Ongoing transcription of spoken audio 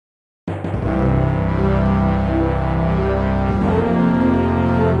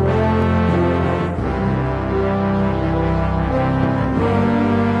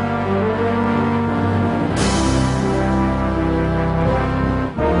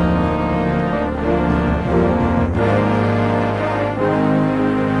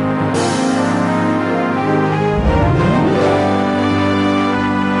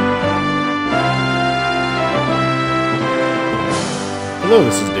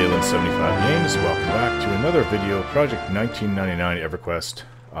Jalen75 Games. Welcome back to another video, Project 1999 EverQuest.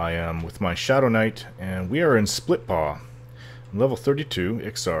 I am with my Shadow Knight, and we are in Splitpaw. I'm level 32,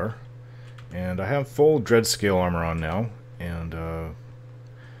 XR, and I have full Dread Scale armor on now, and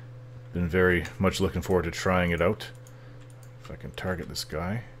been very much looking forward to trying it out. If I can target this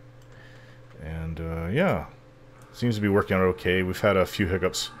guy. And yeah, seems to be working out okay. We've had a few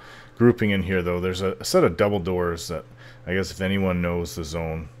hiccups grouping in here, though. There's a set of double doors that I guess if anyone knows the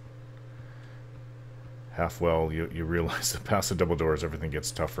zone half well, you realize that past the double doors everything gets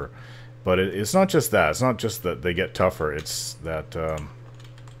tougher. But it's not just that. It's not just that they get tougher. It's that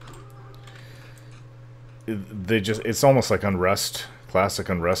it's almost like Unrest, classic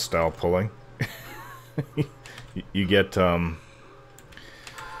Unrest style pulling. You get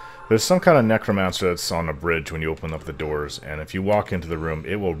there's some kind of necromancer that's on a bridge when you open up the doors, and if you walk into the room,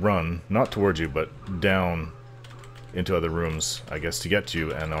 it will run not towards you but down into other rooms, I guess, to get to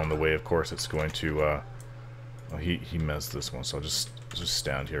you. And on the way, of course, it's going to well, he mezzed this one, so I'll just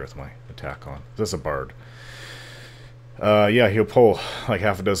stand here with my attack on. That's a bard. Yeah, he'll pull like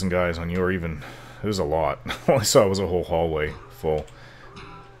half a dozen guys on you, or even there's a lot. All I saw was a whole hallway full.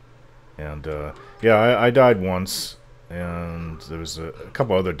 And yeah, I died once, and there was a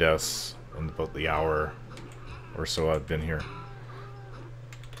couple other deaths in about the hour or so I've been here.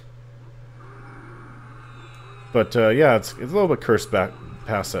 But yeah, it's a little bit cursed back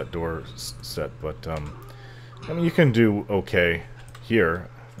past that door set, but I mean, you can do okay here.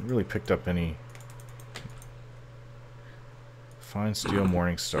 I haven't really picked up any fine steel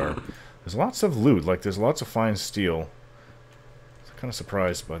Morning Star. There's lots of loot, like there's lots of fine steel. I'm kind of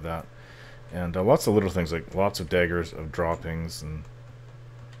surprised by that. And lots of little things, like lots of daggers of droppings, and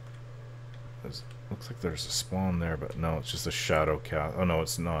looks like there's a spawn there, but no, it's just a shadow cat. Oh no,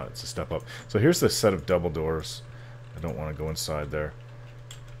 it's not. It's a step up. So here's the set of double doors. I don't want to go inside there.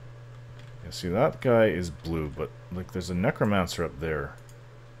 You see, that guy is blue, but like there's a necromancer up there,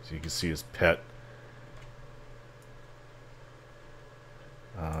 so you can see his pet.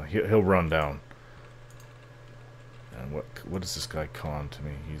 He'll run down. And what is this guy con to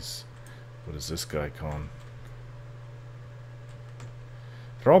me? What is this guy con?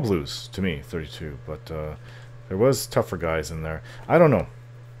 They're all blues to me, 32, but there was tougher guys in there. I don't know.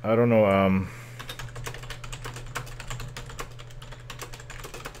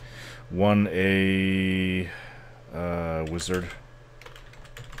 Won a wizard.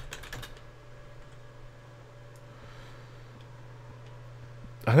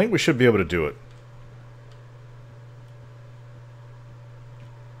 I think we should be able to do it.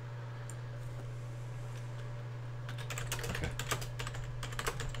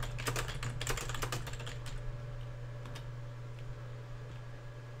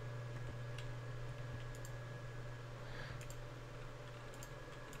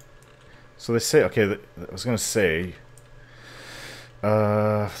 So they say, okay, I was going to say,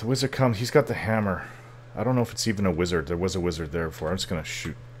 the wizard comes, he's got the hammer. I don't know if it's even a wizard. There was a wizard there before. I'm just going to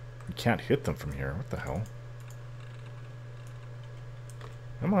shoot. You can't hit them from here. What the hell?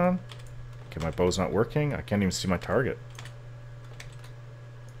 Come on. Okay, my bow's not working. I can't even see my target.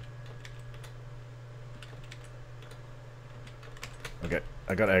 Okay,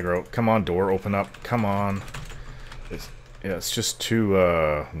 I got aggro. Come on, door, open up. Come on. Yeah, it's just two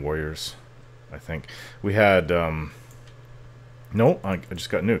warriors, I think. We had, no, I just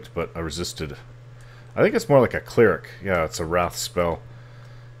got nuked, but I resisted. I think it's more like a cleric. Yeah, it's a wrath spell.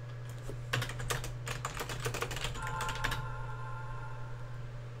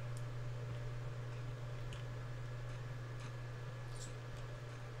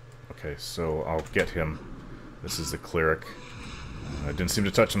 Okay, so I'll get him. This is the cleric. I didn't seem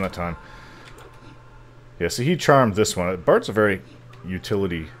to touch him that time. Yeah, so he charmed this one. Bards are very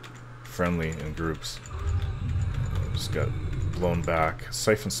utility friendly in groups. Just got blown back.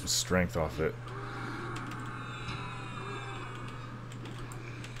 Siphoned some strength off it.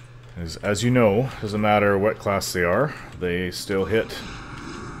 As you know, doesn't matter what class they are, they still hit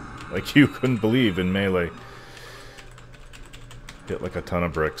like you couldn't believe in melee. Hit like a ton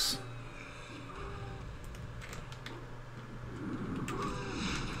of bricks.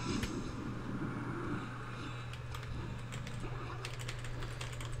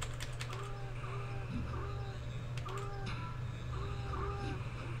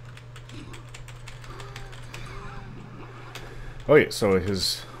 Oh yeah, so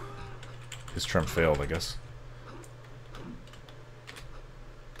his trump failed, I guess.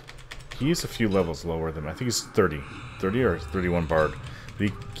 He's a few levels lower than me. I think he's 30 or 31 bard. But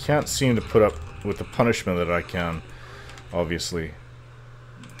he can't seem to put up with the punishment that I can, obviously.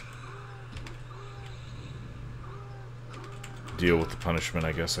 deal with the punishment,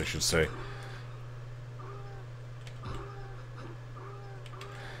 I guess I should say.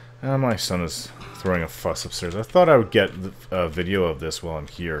 My son is throwing a fuss upstairs. I thought I would get a video of this while I'm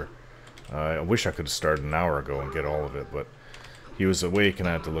here. I wish I could have started an hour ago and get all of it, but he was awake and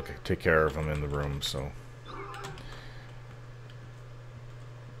I had to take care of him in the room, so...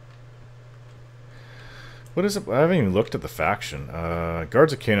 What is it? I haven't even looked at the faction.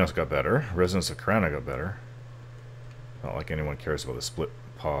 Guards of Kanos got better. Residents of Krana got better. Not like anyone cares about the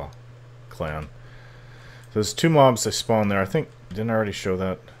Splitpaw clan. So there's 2 mobs that spawn there. I think... Didn't I already show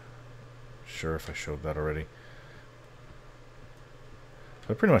that? Sure if I showed that already.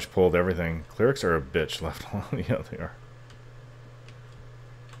 I pretty much pulled everything. Clerics are a bitch left on. Yeah, they are.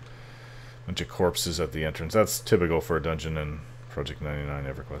 Bunch of corpses at the entrance. That's typical for a dungeon in Project 99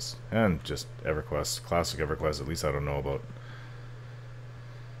 EverQuest. And just EverQuest. Classic EverQuest. At least I don't know about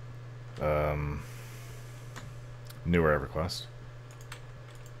newer EverQuest.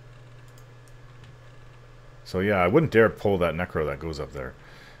 So yeah, I wouldn't dare pull that necro that goes up there.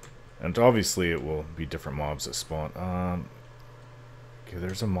 And obviously it will be different mobs that spawn. Okay,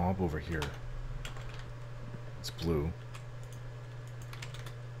 there's a mob over here. It's blue.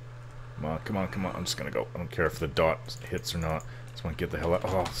 Come on, come on, come on. I'm just gonna go. I don't care if the dot hits or not. I just want to get the hell out.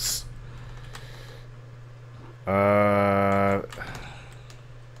 Oh.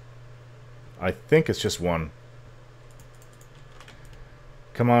 I think it's just one.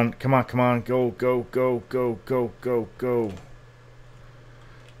 Come on, come on, come on. Go, go, go, go, go, go, go.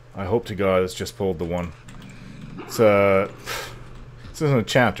 I hope to God it's just pulled the one. It's this is an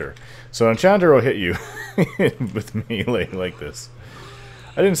enchanter. So an enchanter will hit you with melee like this.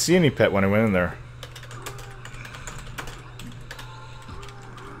 I didn't see any pet when I went in there.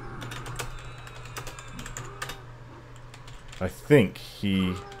 I think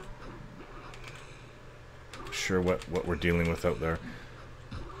he... Sure what we're dealing with out there.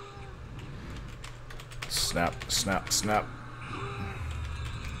 Snap, snap, snap.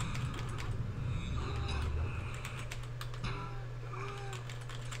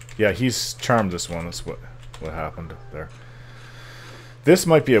 Yeah, he's charmed this one. That's what happened there. This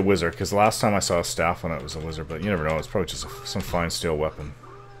might be a wizard, because the last time I saw a staff on it was a wizard, but you never know. It's probably just some fine steel weapon.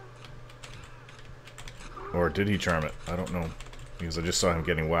 Or did he charm it? I don't know, because I just saw him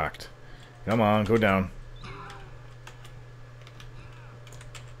getting whacked. Come on, go down.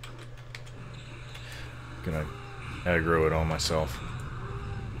 Gonna aggro it on myself.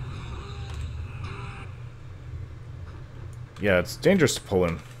 Yeah, it's dangerous to pull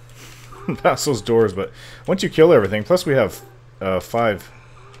in past those doors, but once you kill everything, plus we have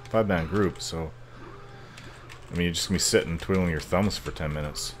five-man group, so I mean, you're just gonna be sitting twiddling your thumbs for 10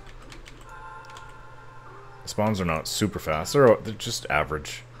 minutes. The spawns are not super fast; they're just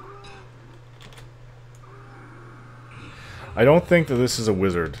average. I don't think that this is a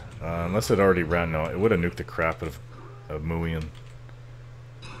wizard, unless it already ran. No, it would have nuked the crap out of Muian.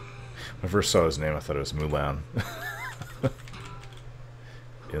 When I first saw his name, I thought it was Mulan.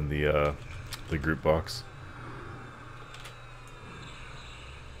 In the group box.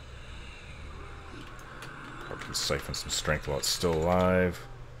 Probably can siphon some strength while it's still alive.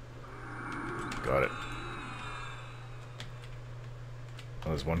 Got it. Oh,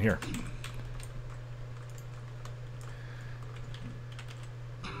 there's one here.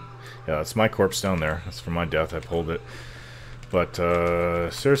 Yeah, that's my corpse down there. That's from my death. I pulled it. But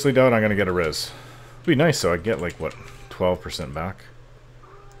seriously doubt I'm gonna get a res. It'd be nice though. I'd get like what, 12% back.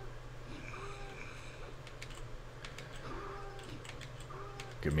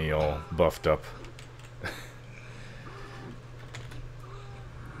 Get me all buffed up.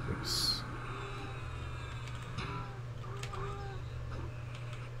 Oops.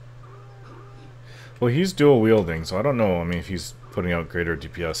 Well, he's dual wielding, so I don't know. I mean, if he's putting out greater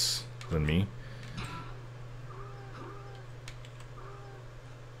DPS than me.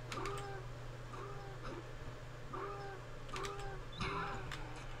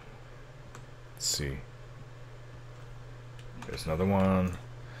 Let's see. There's another one.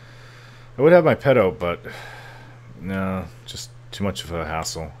 I would have my pet out, but no, just too much of a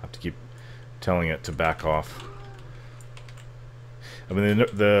hassle. I have to keep telling it to back off. I mean,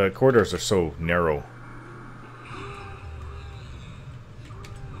 the corridors are so narrow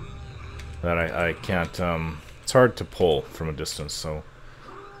that I can't, it's hard to pull from a distance, so.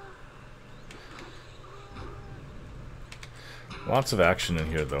 Lots of action in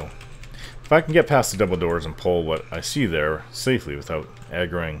here, though. If I can get past the double doors and pull what I see there safely without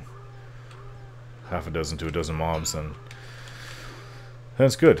aggroing half a dozen to a dozen mobs, then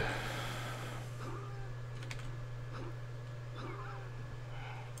that's good.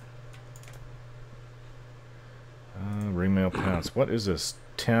 Ringmail panel. is, what is this?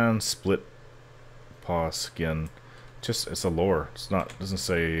 Tan Splitpaw skin. Just, it's a lore. It's not, doesn't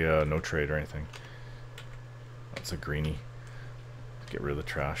say no trade or anything. That's a greenie. Get rid of the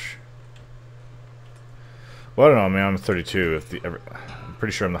trash. Well, I don't know, man. I'm 32. I'm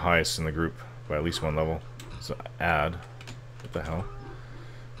pretty sure I'm the highest in the group by at least one level. So add. What the hell?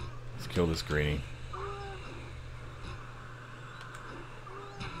 Let's kill this greenie.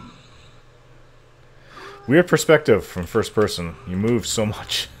 Weird perspective from first person. You move so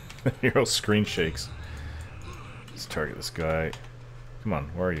much. Your whole screen shakes. Let's target this guy. Come on,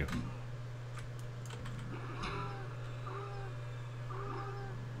 where are you?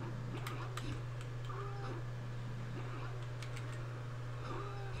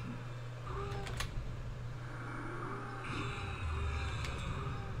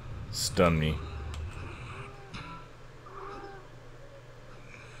 Stun me.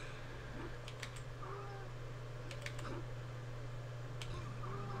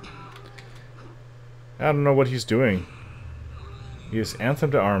 I don't know what he's doing. He has Anthem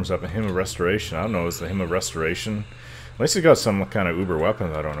to Arms up and Hymn of Restoration. I don't know, is the Hymn of Restoration? At least he got some kind of uber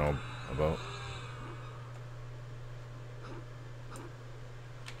weapon I don't know about.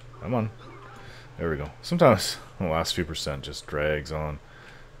 Come on. There we go. Sometimes the last few percent just drags on.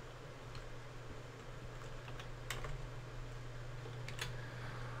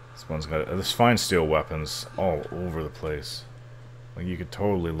 This one's got this fine steel weapons all over the place. Like you could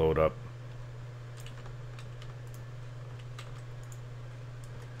totally load up.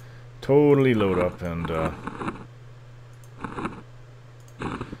 Totally load up and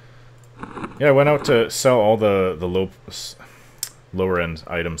yeah, I went out to sell all the lower end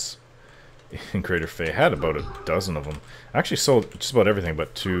items in Greater Fae. I had about a dozen of them. I actually sold just about everything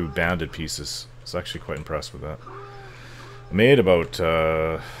but 2 banded pieces. I was actually quite impressed with that. I made about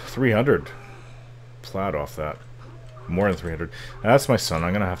 300 plat off that. More than 300. And that's my son.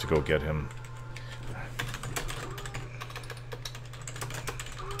 I'm gonna have to go get him.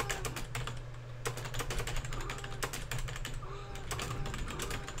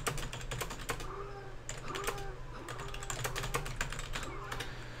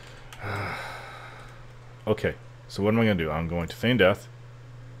 Okay, so what am I going to do? I'm going to feign death.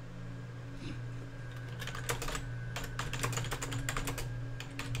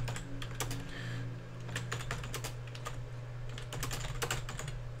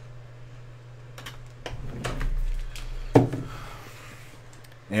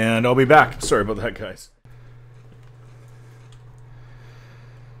 And I'll be back. Sorry about that, guys.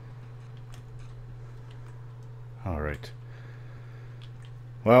 All right.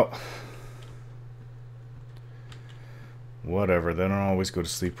 Well... whatever, they don't always go to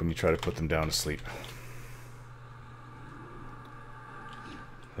sleep when you try to put them down to sleep.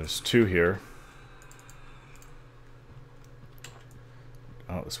 There's 2 here.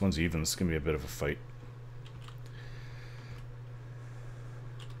 Oh, this one's even. This is going to be a bit of a fight.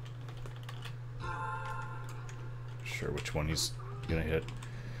 Sure which one he's going to hit.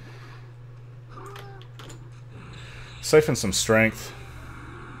 Siphon some strength.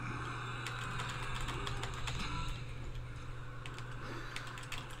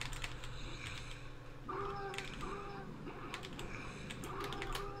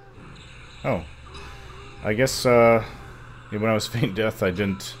 Oh, I guess when I was faint death, I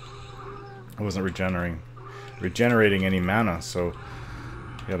wasn't regenerating any mana. So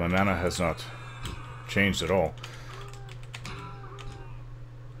yeah, my mana has not changed at all.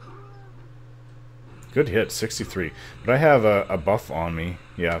 Good hit, 63. But I have a buff on me.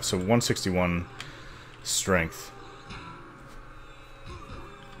 Yeah, so 161 strength.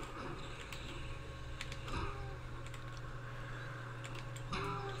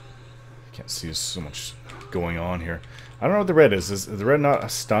 Can't see there's so much going on here. I don't know what the red is. Is the red not a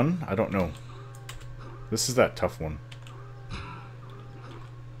stun? I don't know. This is that tough one.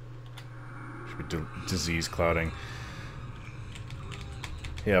 Should be disease clouding.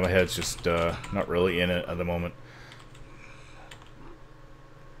 Yeah, my head's just not really in it at the moment.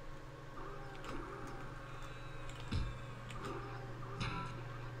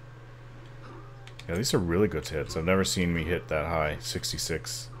 Yeah, these are really good hits. I've never seen me hit that high.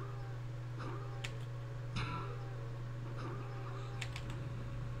 66.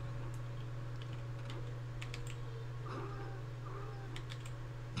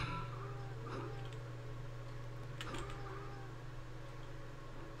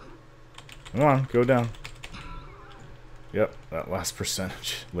 Come on, go down. Yep, that last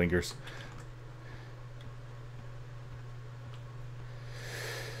percentage lingers.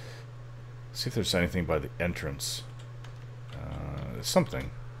 See if there's anything by the entrance. There's something.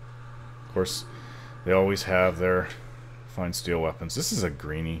 Of course, they always have their Fine steel weapons. This is a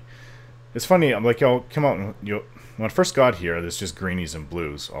greenie. It's funny, I'm like, I'll come out and when I first got here, there's just greenies and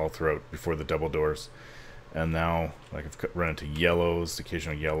blues all throughout before the double doors. And now, like, I've run into yellows,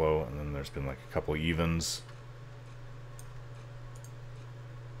 occasional yellow, and then there's been like a couple evens.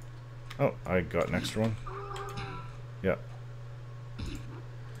 Oh, I got an extra one. Yeah.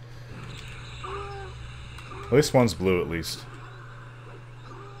 At least one's blue, at least.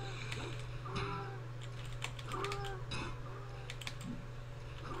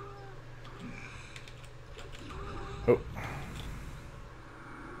 Oh.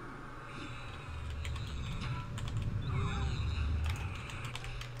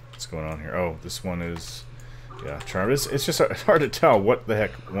 What's going on here? Oh, this one is... yeah, charmed. It's just hard to tell what the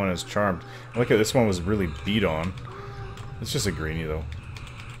heck one is charmed. Look at this one was really beat on. It's just a greenie though.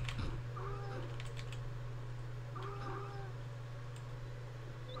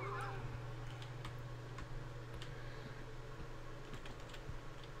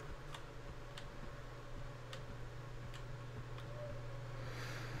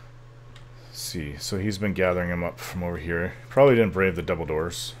 Let's see, so he's been gathering them up from over here. Probably didn't brave the double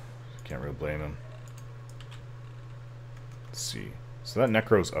doors. Can't really blame him. Let's see. So that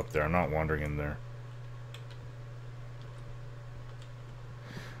Necro's up there. I'm not wandering in there.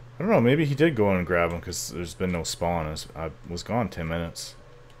 I don't know. Maybe he did go in and grab him because there's been no spawn. I was gone 10 minutes.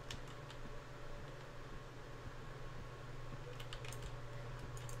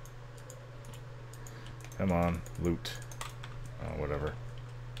 Come on. Loot. Oh, whatever.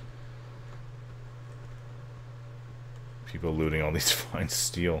 People looting all these fine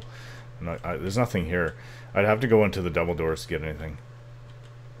steel. There's nothing here. I'd have to go into the double doors to get anything.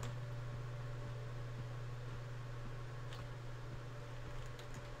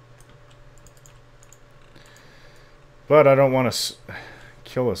 But I don't want to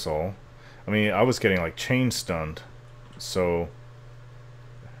kill us all. I mean, I was getting like chain stunned. So,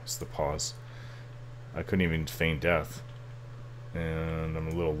 it's the pause. I couldn't even feign death. And I'm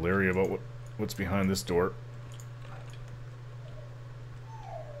a little leery about what's behind this door.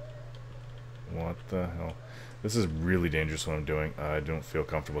 What the hell? This is really dangerous what I'm doing. I don't feel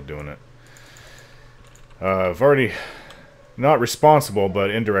comfortable doing it. I've already... not responsible, but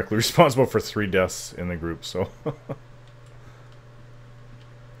indirectly responsible for 3 deaths in the group, so...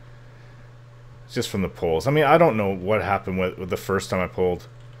 It's just from the pulls. I mean, I don't know what happened with the first time I pulled.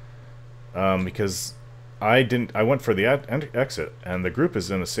 Because I went for the exit, and the group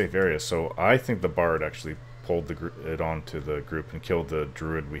is in a safe area, so I think the bard actually pulled it onto the group and killed the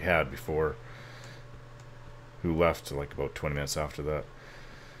druid we had before... who left like about 20 minutes after that.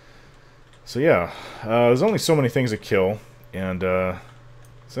 So yeah, there's only so many things to kill, and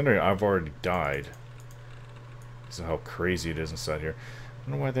considering I've already died, this is how crazy it is inside here. I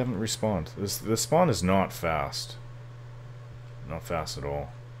don't know why they haven't respawned. The spawn is not fast. Not fast at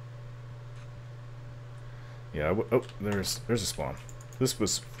all. Yeah, oh, there's a spawn. This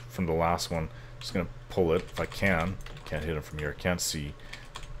was from the last one. Just gonna pull it if I can. Can't hit him from here. Can't see.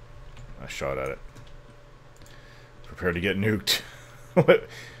 I shot at it. Prepare to get nuked. I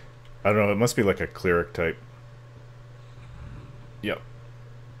don't know, it must be like a cleric type. Yep.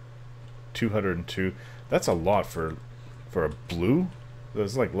 202. That's a lot for a blue?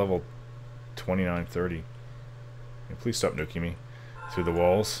 That's like level 29, 30. Please stop nuking me through the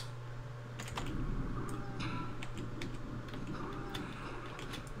walls.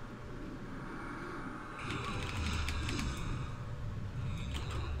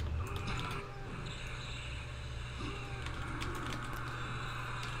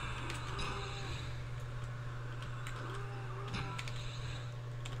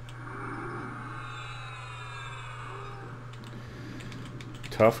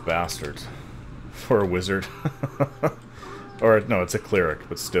 Tough bastards. For a wizard. Or, no, it's a cleric,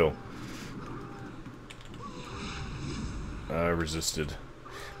 but still. I resisted.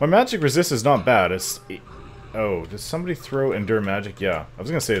 My magic resist is not bad. It's... oh, did somebody throw endure magic? Yeah. I was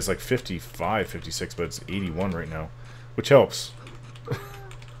gonna say it's like 55, 56, but it's 81 right now. Which helps.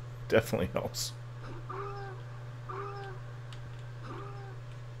 Definitely helps.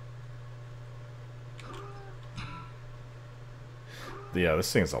 Yeah,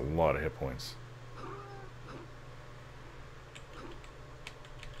 this thing has a lot of hit points.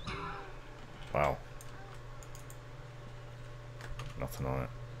 Wow. Nothing on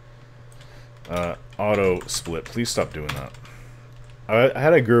it. Auto split. Please stop doing that. I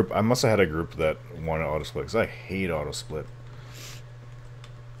had a group. I must have had a group that wanted auto split because I hate auto split.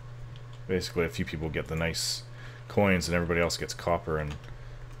 Basically, a few people get the nice coins and everybody else gets copper, and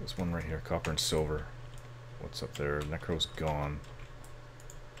there's one right here, copper and silver. What's up there? Necro's gone.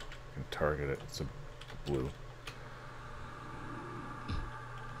 I can target it. It's a blue.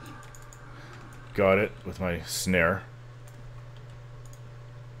 got it with my snare.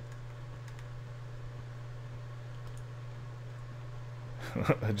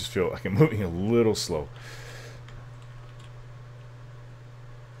 I just feel like I'm moving a little slow.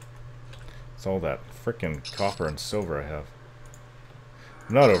 It's all that frickin' copper and silver I have.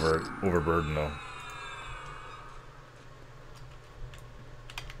 I'm not overburdened though.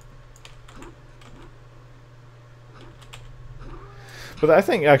 But I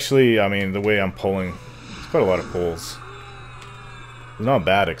think actually, I mean, the way I'm pulling, it's quite a lot of pulls. It's not a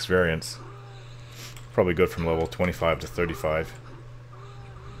bad experience. Probably good from level 25 to 35.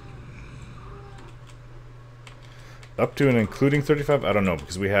 Up to and including 35? I don't know,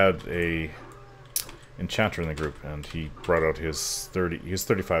 because we had a enchanter in the group, and he brought out his 30. He's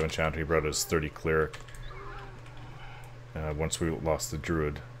 35 enchanter. He brought out his 30 cleric. Once we lost the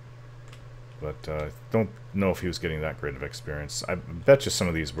druid, but I don't know if he was getting that great of experience. I bet you some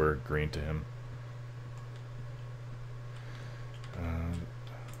of these were green to him.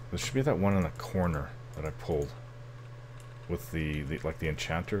 There should be that one in the corner that I pulled with the like the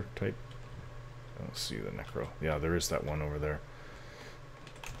enchanter type. Let's see the necro. Yeah, there is that one over there.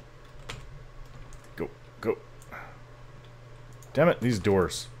 Go, go. Damn it, these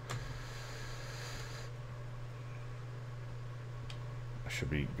doors. I should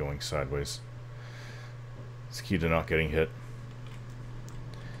be going sideways. It's key to not getting hit.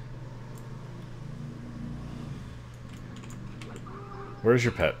 Where's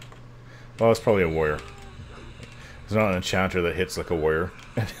your pet? Well, it's probably a warrior. It's not an enchanter that hits like a warrior.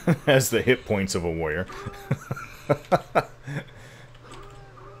 It has the hit points of a warrior.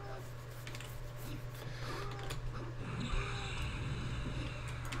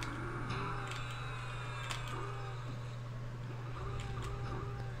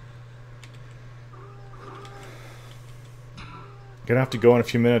 Gonna have to go in a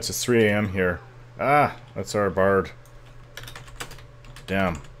few minutes. It's 3 AM here. Ah, that's our bard.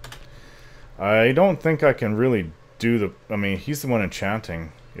 Damn. I don't think I can really do the... I mean, he's the one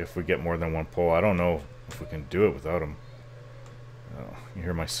enchanting if we get more than one pull. I don't know if we can do it without him. Oh, you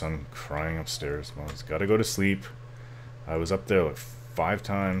hear my son crying upstairs. Well, he's got to go to sleep. I was up there like 5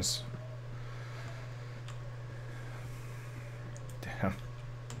 times. Damn.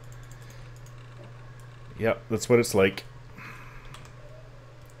 Yep, that's what it's like.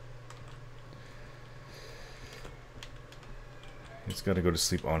 He's got to go to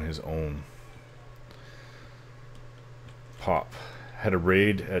sleep on his own. Pop. Had a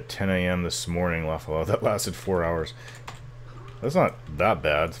raid at 10 AM this morning, Lafalo. That lasted 4 hours. That's not that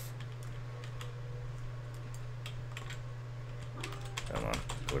bad. Come on,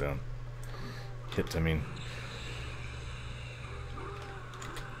 go down. Hit, I mean.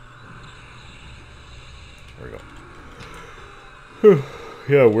 There we go.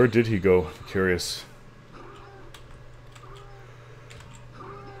 Yeah, where did he go? I'm curious.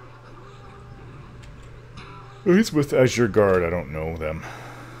 He's with Azure Guard. I don't know them.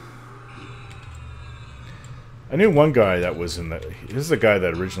 I knew one guy that was in the... This is the guy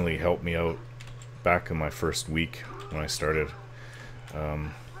that originally helped me out back in my first week when I started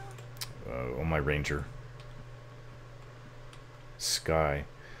on my Ranger. Sky.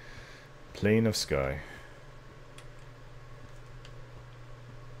 Plane of Sky.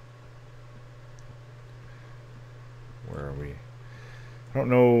 Where are we? I don't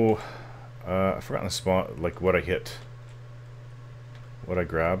know... I've forgotten the spawn, like what I hit. What I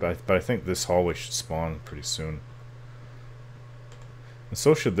grabbed. But I think this hallway should spawn pretty soon. And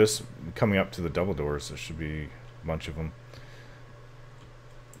so should this, coming up to the double doors. There should be a bunch of them.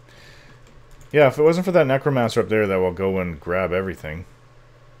 Yeah, if it wasn't for that necromancer up there that will go and grab everything,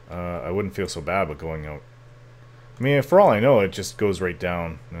 I wouldn't feel so bad about going out. I mean, for all I know, it just goes right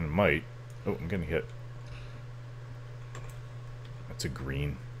down, and it might. Oh, I'm getting hit. That's a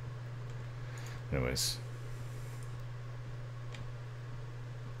green. Anyways.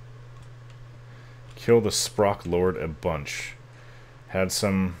 Kill the Sprock Lord a bunch. Had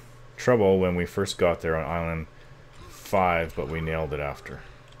some trouble when we first got there on Island 5, but we nailed it after.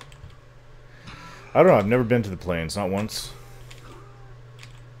 I don't know, I've never been to the plains, not once.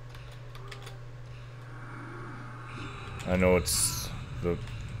 I know it's the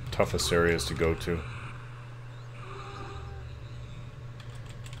toughest areas to go to.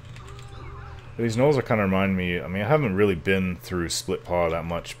 These knolls are kind of remind me... I mean, I haven't really been through Splitpaw that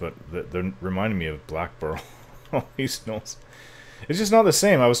much, but they're reminding me of Blackburrow. All these knolls. It's just not the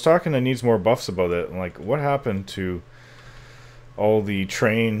same. I was talking to Needs More Buffs about it. And like, what happened to all the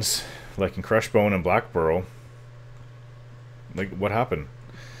trains, like in Crushbone and Blackburrow? Like, what happened?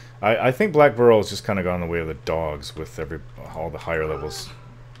 I think Blackburrow has just kind of gone the way of the dogs with all the higher levels.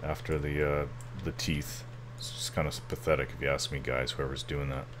 after the teeth. It's just kind of pathetic if you ask me, guys, whoever's doing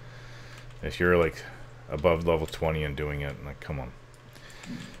that. If you're like above level 20 and doing it, like, come on.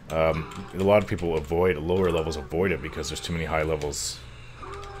 A lot of people avoid lower levels, avoid it because there's too many high levels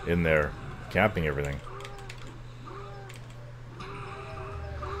in there camping everything.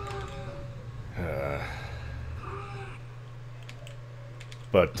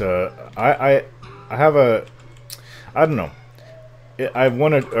 But I have a, I don't know. I have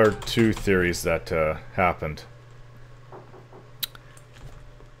one or two theories that happened.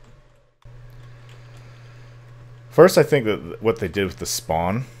 First, I think that what they did with the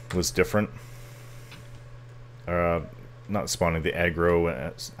spawn was different. Not spawning, the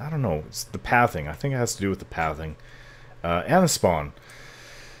aggro. I don't know. It's the pathing. I think it has to do with the pathing and the spawn.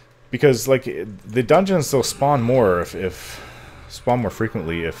 Because like the dungeons, they'll spawn more if spawn more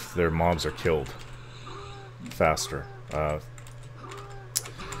frequently if their mobs are killed faster.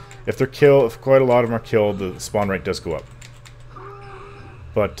 If they're killed, if quite a lot of them are killed, the spawn rate does go up.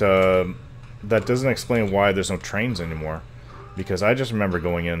 But that doesn't explain why there's no trains anymore. Because I just remember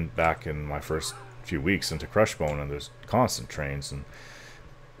going in back in my first few weeks into Crushbone, and there's constant trains, and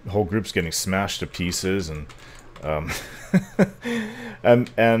the whole group's getting smashed to pieces, and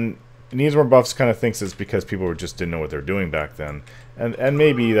and Needs More Buffs kind of thinks it's because people just didn't know what they were doing back then, and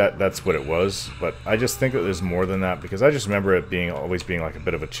maybe that's what it was, but I just think that there's more than that, because I just remember it always being like a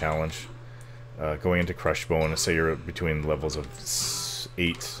bit of a challenge going into Crushbone, and say you're between levels of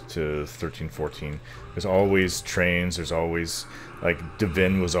 8 to 13, 14. There's always trains. There's always, like,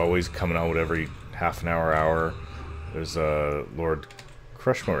 Divin was always coming out every half an hour. There's Lord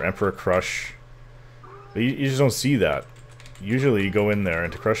Crushbone or Emperor Crush. But you just don't see that. Usually you go in there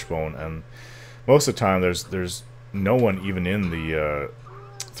into Crushbone, and most of the time there's no one even in the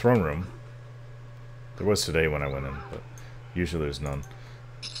throne room. There was today when I went in, but usually there's none.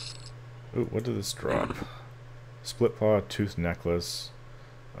 Ooh, what did this drop? Splitpaw, Tooth Necklace,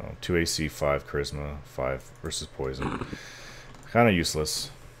 2 AC, 5 Charisma, 5 versus Poison. Kind of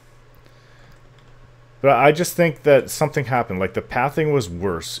useless. But I just think that something happened. Like, the pathing was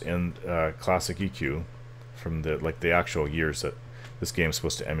worse in Classic EQ from the actual years that this game is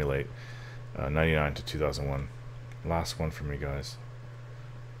supposed to emulate. 99 to 2001. Last one for me, guys.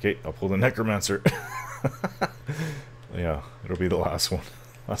 Okay, I'll pull the Necromancer. Yeah, it'll be the last one.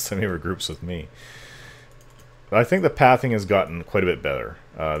 Last time he ever groups with me. But I think the pathing has gotten quite a bit better.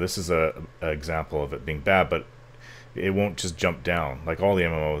 This is an example of it being bad, but it won't just jump down. Like all the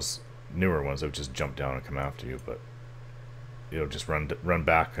MMOs, newer ones, it'll just jump down and come after you, but it'll just run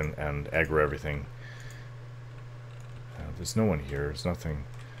back and aggro everything. There's no one here. There's nothing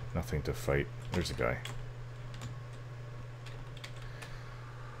to fight. There's a guy.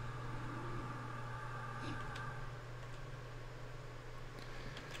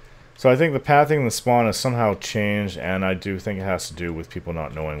 So I think the pathing and the spawn has somehow changed, and I do think it has to do with people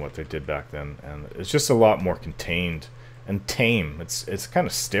not knowing what they did back then. And it's just a lot more contained and tame. It's kind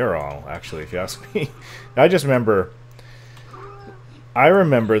of sterile, actually, if you ask me. I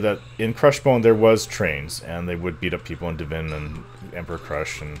remember that in Crushbone there was trains, and they would beat up people in Divin, and Emperor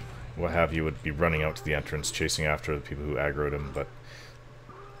Crush and what have you would be running out to the entrance, chasing after the people who aggroed him. But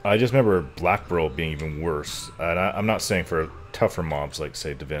I just remember Black Burrow being even worse. And I'm not saying for tougher mobs like,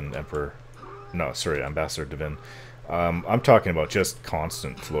 say, Divin, Emperor... No, sorry, Ambassador Divin. I'm talking about just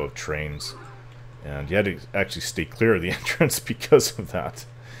constant flow of trains. And you had to actually stay clear of the entrance because of that.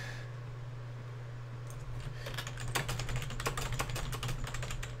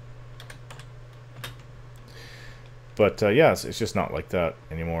 But, yeah, it's just not like that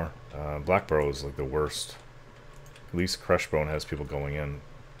anymore. Black Burrow is like the worst. At least Crushbone has people going in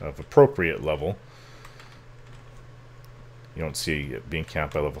of appropriate level. You don't see it being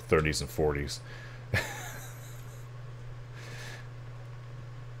camped by level 30s and 40s.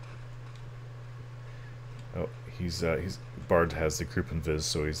 Oh, he's Bard has the group invis,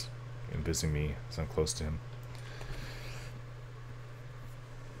 so he's invising me as I'm close to him.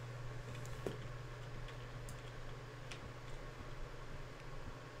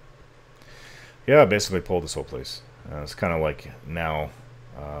 Yeah, I basically pulled this whole place. It's kind of like now.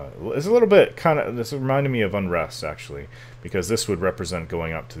 It's a little bit this reminded me of Unrest, actually, because this would represent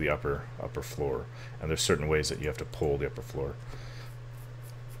going up to the upper floor, and there's certain ways that you have to pull the upper floor.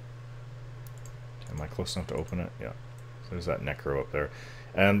 Am I close enough to open it? Yeah. So there's that Necro up there,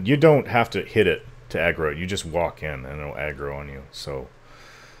 and you don't have to hit it to aggro it. You just walk in, and it'll aggro on you. So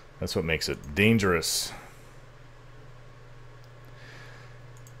that's what makes it dangerous.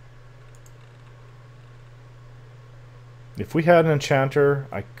 If we had an enchanter,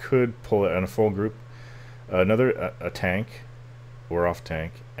 I could pull it in a full group. A tank. or off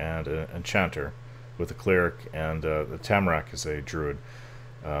tank, and an enchanter with a cleric, and the Tamarack is a druid.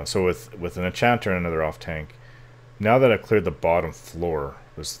 So with an enchanter and another off tank, now that I've cleared the bottom floor,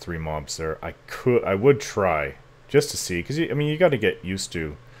 there's 3 mobs there. I would try just to see, because I mean you got to get used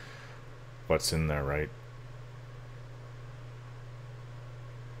to what's in there, right?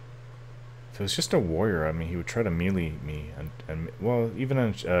 If it was just a warrior, I mean he would try to melee me, and well,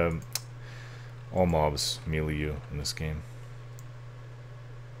 even all mobs melee you in this game.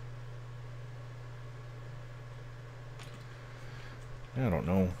 I don't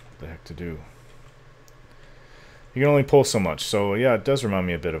know what the heck to do. You can only pull so much, so yeah, it does remind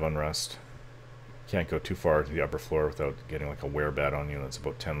me a bit of Unrest. You can't go too far to the upper floor without getting like a werebat on you that's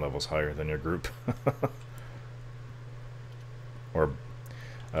about 10 levels higher than your group. Or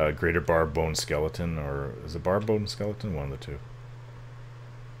Greater Barb Bone Skeleton, or is it Barb Bone Skeleton? One of the two.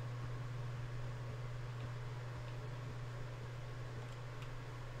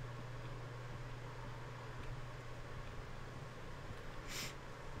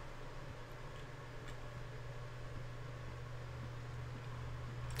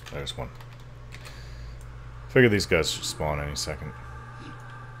 There's one. Figure these guys should spawn any second.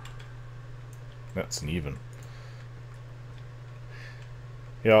 That's an even.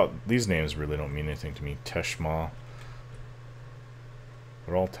 Yeah, these names really don't mean anything to me. Teshmaw.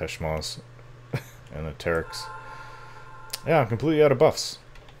 They're all Teshmaws. And the Terex. Yeah, I'm completely out of buffs.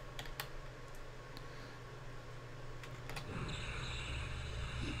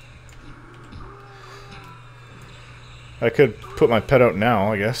 I could put my pet out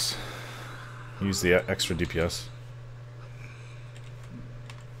now, I guess. Use the extra DPS.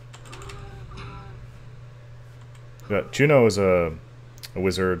 But Juno is a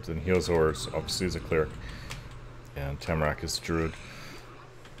wizard, and Healzor obviously is a cleric. And Tamarack is a druid.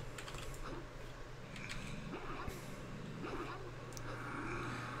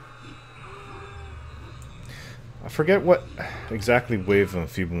 I forget what exactly Wave of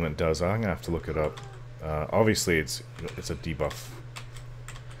Enfeeblement does. I'm gonna have to look it up. Obviously, it's a debuff,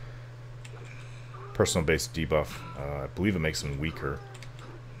 personal-based debuff. I believe it makes them weaker,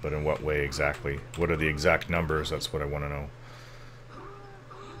 but in what way exactly? What are the exact numbers? That's what I want to know.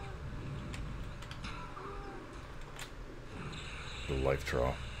 The life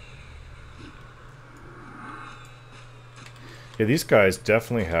draw. Yeah, these guys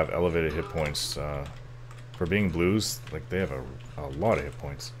definitely have elevated hit points. For being blues, like they have a lot of hit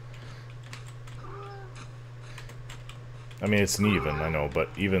points. I mean, it's an even, I know, but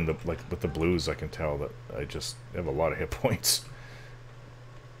even like with the blues, I can tell that I just have a lot of hit points.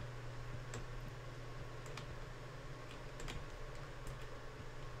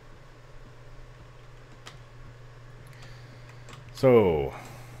 So,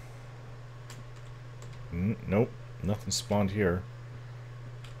 nope, nothing spawned here.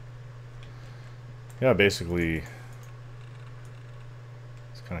 Yeah, basically,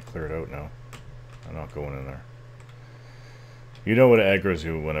 it's kind of cleared out now. I'm not going in there. You know what it aggroes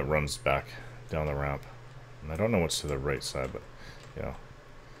you when it runs back down the ramp. And I don't know what's to the right side, but yeah.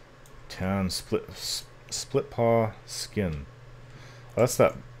 Splitpaw skin. Oh, that's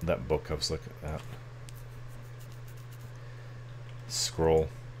that book I was looking at. Scroll,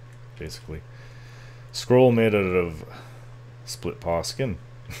 basically. Scroll made out of Splitpaw skin.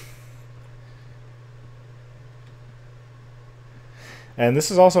 And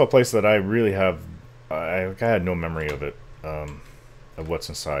this is also a place that I really have. I had no memory of it. Of what's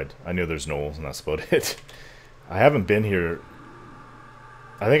inside. I knew there's gnolls, and that's about it. I haven't been here.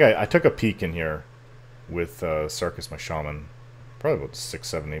 I think I took a peek in here with Sarkis, my shaman, probably about 6,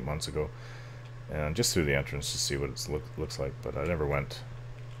 7, 8 months ago, and just through the entrance to see what it looks like. But I never went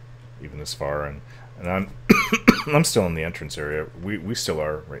even this far, and I'm I'm still in the entrance area. We still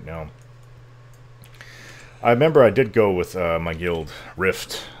are right now. I remember I did go with my guild,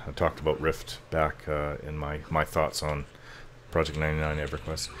 Rift. I talked about Rift back in my thoughts on Project 99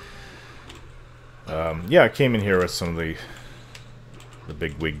 EverQuest. Yeah, I came in here with some of the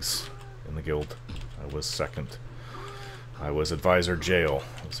big wigs in the guild. I was second. I was Advisor Jail,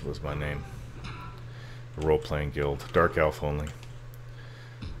 this was my name. A role-playing guild, Dark Elf only.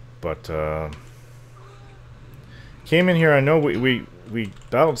 But came in here, I know we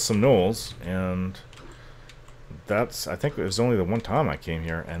battled some gnolls, and I think it was only the one time I came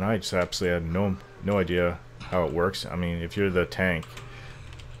here, and I just absolutely had no idea how it works. I mean, if you're the tank,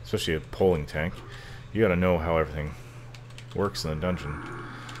 especially a polling tank, you gotta know how everything works in the dungeon.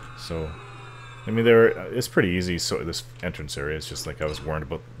 So, I mean, it's pretty easy. So this entrance area is just like I was worried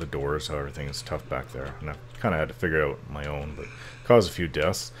about the doors, how everything is tough back there, and I kind of had to figure it out my own, but caused a few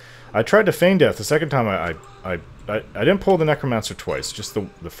deaths. I tried to feign death the second time. I I didn't pull the Necromancer twice, just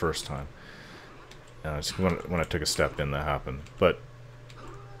the first time. Just when I took a step in, that happened. But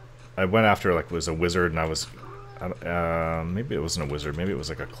I went after, like, it was a wizard, and I was... maybe it wasn't a wizard, maybe it was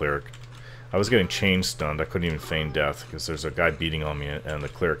like a cleric. I was getting chain stunned. I couldn't even feign death, because there's a guy beating on me, and the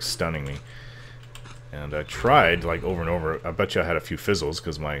cleric's stunning me. And I tried, like, over and over. I bet you I had a few fizzles,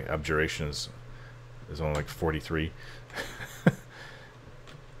 because my abjuration is only like 43.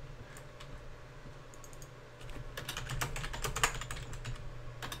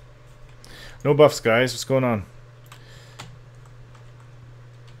 No buffs, guys. What's going on?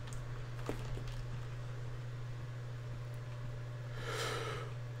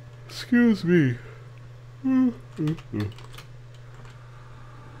 Excuse me.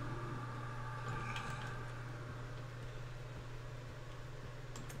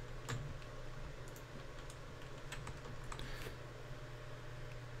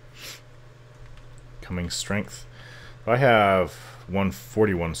 Coming strength. I have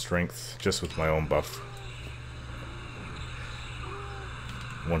 141 strength just with my own buff.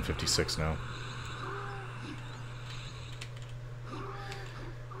 156 now.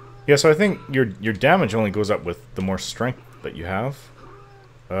 Yeah, so I think your damage only goes up with the more strength that you have.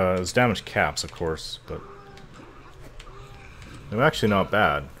 There's damage caps, of course, but they're actually not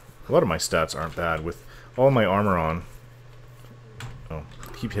bad. A lot of my stats aren't bad with all my armor on. Oh,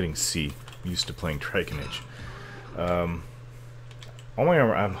 I keep hitting C. I'm used to playing Dragon Age. All my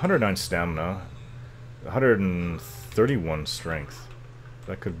armor, I have 109 stamina, 131 strength.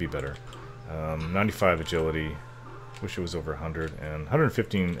 That could be better. 95 agility. Wish it was over 100. And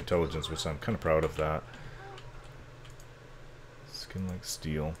 115 intelligence, which I'm kind of proud of that. Skin like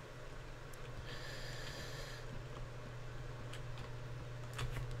steel.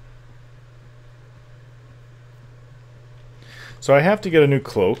 So I have to get a new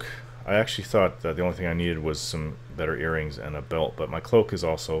cloak. I actually thought that the only thing I needed was some better earrings and a belt, but my cloak is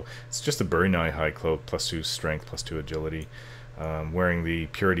also, it's just a Burinai high cloak, +2 strength, +2 agility. Wearing the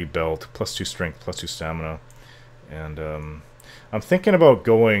purity belt, +2 strength, +2 stamina. And I'm thinking about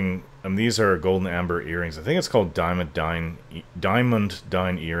going, these are golden amber earrings. I think it's called Diamond Dine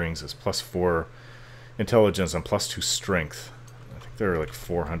earrings. It's +4 intelligence and +2 strength. I think they're like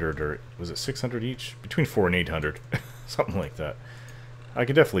 400, or was it 600 each? Between 400 and 800, something like that. I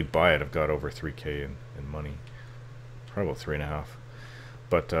could definitely buy it. I've got over 3k in money. Probably about 3.5.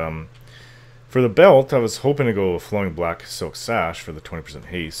 But for the belt, I was hoping to go a flowing black silk sash for the 20%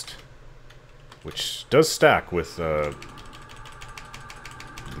 haste, which does stack with the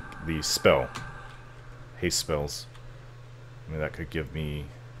spell. Haste spells. I mean, that could give me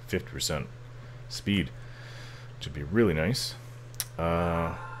 50% speed, which would be really nice.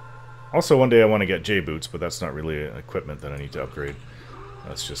 Also, one day I want to get J-boots, but that's not really equipment that I need to upgrade.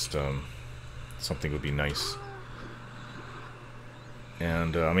 That's just something would be nice.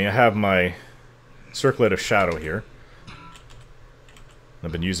 And I mean, I have my Circlet of Shadow here.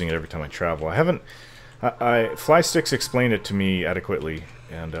 I've been using it every time I travel. I haven't. Fly Sticks explained it to me adequately,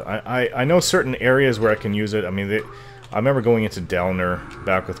 and I know certain areas where I can use it. I mean, I remember going into Delner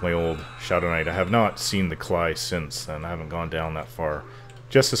back with my old Shadow Knight. I have not seen the Cly since, and I haven't gone down that far.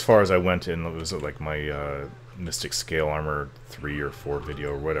 Just as far as I went in, it was like my Mystic Scale Armor 3 or 4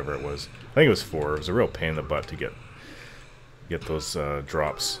 video or whatever it was. I think it was 4. It was a real pain in the butt to get those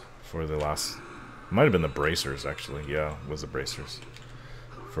drops for the last. It might have been the bracers, actually. Yeah, it was the bracers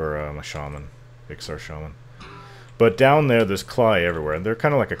for my shaman, Ixar shaman. But down there's Cly everywhere, and they're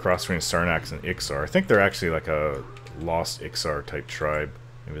kind of like a cross between Sarnax and Ixar. I think they're actually like a lost Ixar type tribe.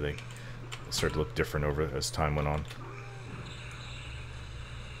 Maybe they started to look different over as time went on.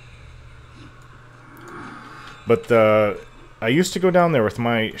 But I used to go down there with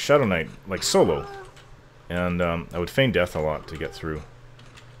my Shadow Knight, like solo, and I would feign death a lot to get through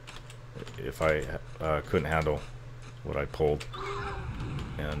if I couldn't handle what I pulled.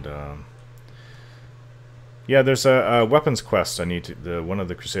 And yeah, there's a weapons quest I need to. One of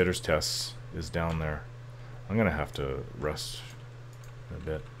the Crusaders tests is down there. I'm gonna have to rest a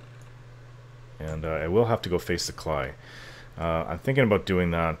bit, and I will have to go face the Cly. I'm thinking about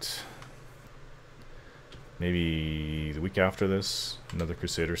doing that. Maybe the week after this, another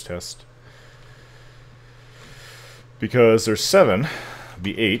Crusaders test. Because there's 7,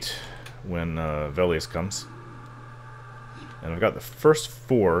 be 8 when Velius comes. And I've got the first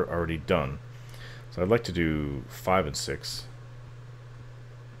 4 already done. So I'd like to do 5 and 6.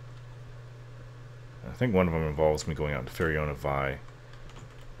 I think one of them involves me going out to Feriona Vi.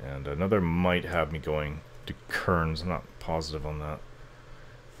 And another might have me going to Kearns. I'm not positive on that.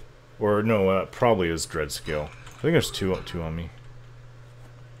 Or no, probably is Dreadscale. I think there's two on me.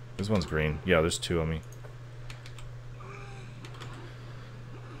 This one's green. Yeah, there's 2 on me.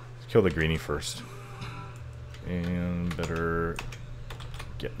 kill the greenie first. And better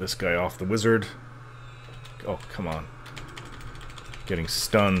get this guy off the wizard. Oh, come on. Getting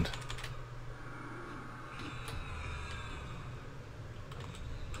stunned.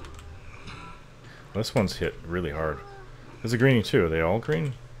 This one's hit really hard. There's a greenie too. Are they all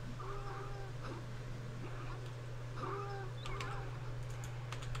green?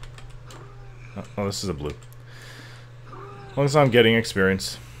 Oh, this is a blue. As long as I'm getting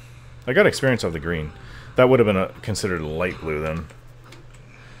experience. I got experience off the green. That would have been considered a light blue then.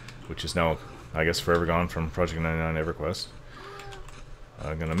 Which is now, I guess, forever gone from Project 99 EverQuest.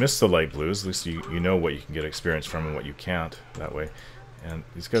 I'm going to miss the light blues. At least you know what you can get experience from and what you can't that way. And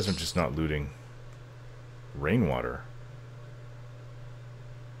these guys are just not looting rainwater.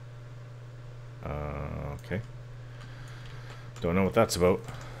 Okay. Don't know what that's about.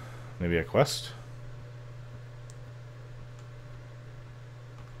 Maybe a quest?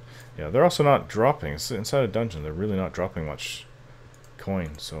 Yeah, they're also not dropping. It's inside a dungeon. They're really not dropping much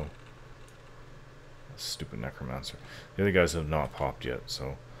coin, so... Stupid necromancer. The other guys have not popped yet,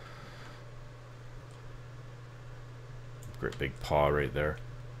 so... Great big paw right there.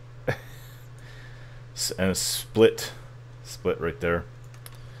 And a split. Split right there.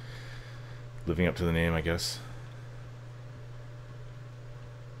 Living up to the name, I guess.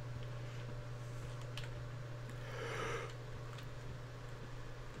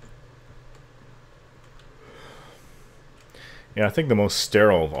 Yeah, I think the most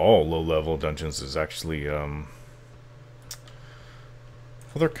sterile of all low-level dungeons is actually, well,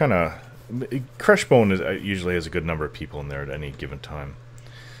 they're kind of... Creshbone usually has a good number of people in there at any given time.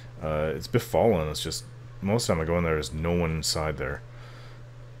 It's Befallen, it's just... Most of the time I go in there, there's no one inside there.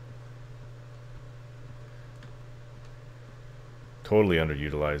 Totally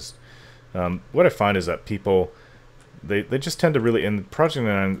underutilized. What I find is that people... They just tend to really, in Project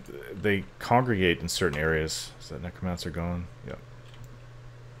 9, they congregate in certain areas. Is that Necromancer gone? Yeah.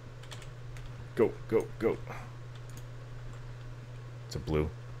 Go, go, go. It's a blue.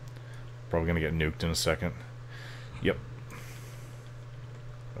 Probably going to get nuked in a second. Yep.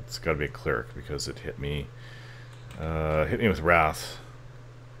 That's got to be a cleric because it hit me. Hit me with Wrath.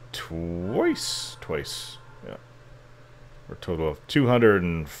 Twice. Yeah. For a total of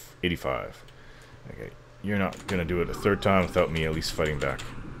 285. Okay. You're not going to do it a third time without me at least fighting back.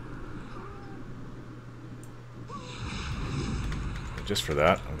 Just for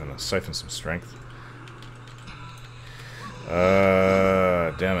that, I'm going to siphon some strength.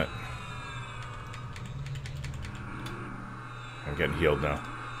 Damn it. I'm getting healed now.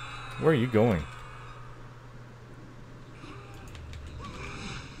 Where are you going?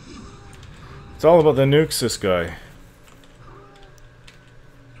 It's all about the nukes, this guy.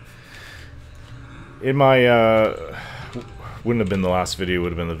 In my, wouldn't have been the last video,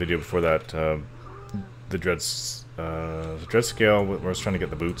 would have been the video before that, the Dread Scale, where I was trying to get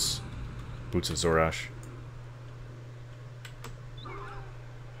the boots of Zorash.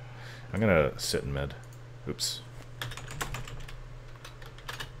 I'm gonna sit in med. Oops.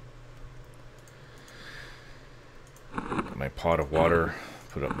 Got my pot of water,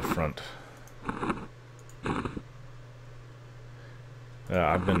 put up the front.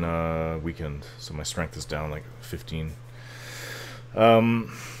 I've been weakened, so my strength is down like 15.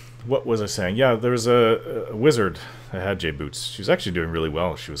 What was I saying? Yeah, there was a wizard that had J boots. She was actually doing really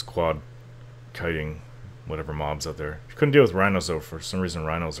well. She was quad kiting whatever mobs out there. She couldn't deal with rhinos though. For some reason,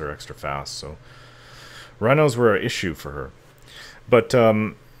 rhinos are extra fast, so rhinos were an issue for her. But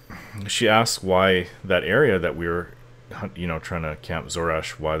she asked why that area that we were, you know, trying to camp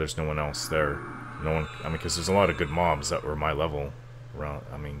Zorash, why there's no one else there. No one. I mean, because there's a lot of good mobs that were my level. Around,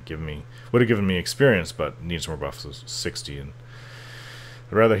 I mean, would have given me experience, but needs more buffs. So 60, and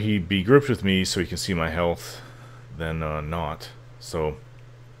I'd rather he be grouped with me so he can see my health than not. So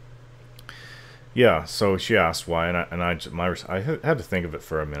yeah, so she asked why, and I had to think of it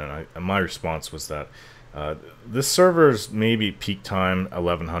for a minute. My response was that this server's maybe peak time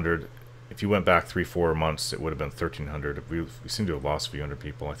 1100. If you went back 3-4 months, it would have been 1300. We seem to have lost a few hundred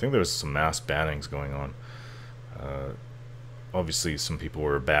people. I think there was some mass bannings going on. Obviously, some people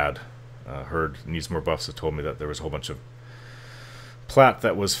were bad. Heard Needs More Buffs have told me that there was a whole bunch of plat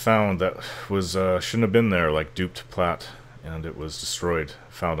that was found that was shouldn't have been there, like duped plat, and it was destroyed,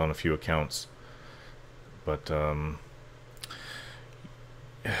 found on a few accounts. But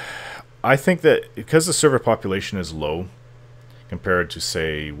I think that because the server population is low compared to,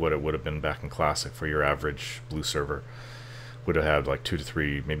 say, what it would have been back in Classic for your average blue server, would have had like 2 to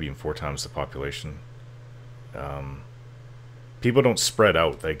 3, maybe even 4 times the population. People don't spread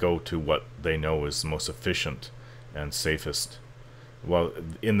out. They go to what they know is the most efficient and safest Well,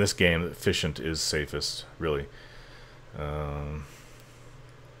 in this game, efficient is safest, really.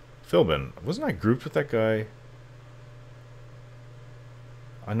 Philbin. Wasn't I grouped with that guy?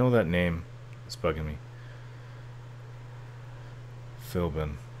 I know that name. It's bugging me.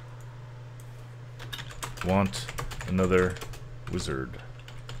 Philbin. Want another wizard.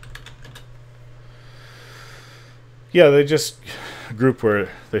 Yeah, they just group where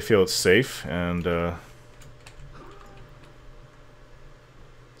they feel it's safe, and so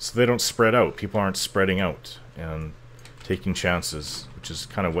they don't spread out. People aren't spreading out and taking chances, which is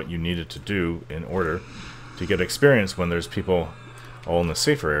kind of what you needed to do in order to get experience when there's people all in the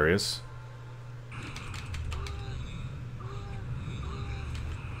safer areas.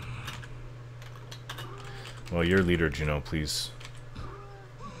 Well, your leader, Juno, please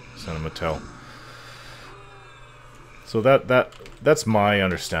send him a tell. So that's my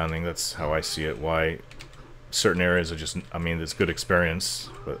understanding. That's how I see it. Why certain areas are just, I mean, it's good experience,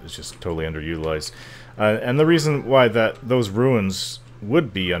 but it's just totally underutilized. And the reason why those ruins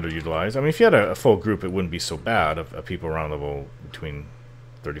would be underutilized, I mean, if you had a full group, it wouldn't be so bad of people around level between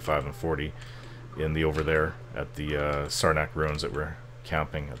 35 and 40 in the over there at the Sarnak ruins that were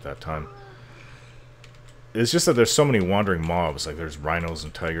camping at that time. It's just that there's so many wandering mobs, like there's rhinos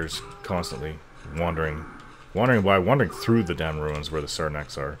and tigers constantly wandering through the damn ruins where the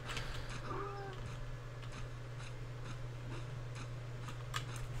Sarnaks are.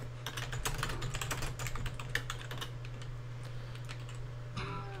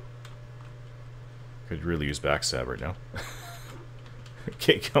 Could really use backstab right now.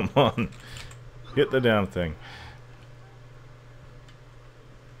 Okay, come on. Hit the damn thing.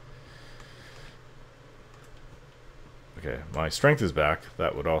 Okay, my strength is back.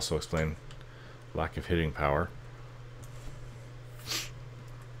 That would also explain lack of hitting power.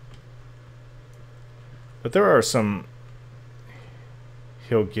 But there are some...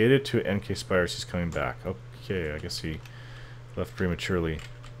 He'll get it to NK Spires. He's coming back. Okay, I guess he left prematurely.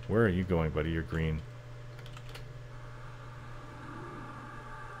 Where are you going, buddy? You're green.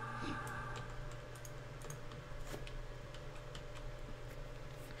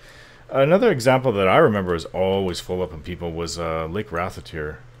 Another example that I remember was always full up in people was Lake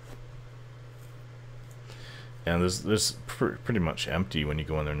Rathatir. And there's pretty much empty when you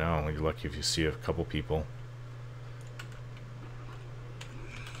go in there now. You're lucky if you see a couple people.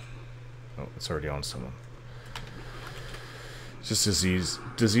 Oh, it's already on someone. It's just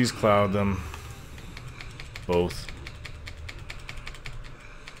disease cloud them both.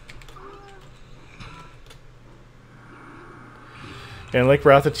 And Lake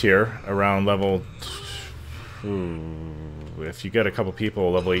Rathatir, around level... if you get a couple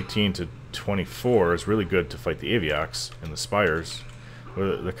people, level 18 to 24 is really good to fight the Aviacs and the Spires.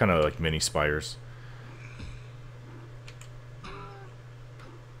 They're kind of like mini Spires.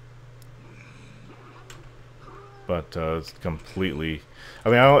 But it's completely... I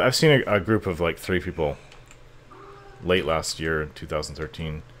mean, I've seen a group of like 3 people late last year in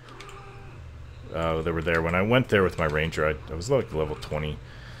 2013. They were there when I went there with my ranger. I was like level 20.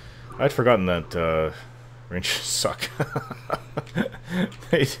 I'd forgotten that rangers suck.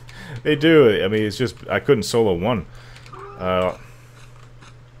 they do. I mean, it's just I couldn't solo one.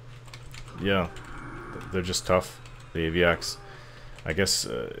 Yeah, they're just tough. The Aviacs. I guess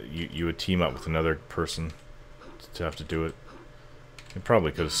you would team up with another person to have to do it. I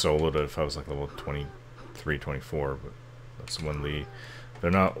probably could have soloed it if I was like level 23, 24, but that's when they're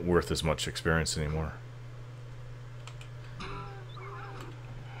not worth as much experience anymore.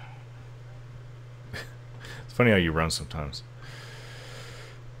 It's funny how you run sometimes.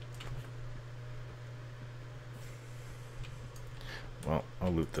 Well,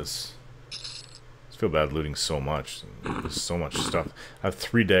 I'll loot this. I feel bad looting so much. There's so much stuff. I have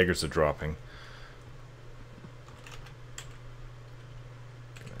 3 daggers of dropping.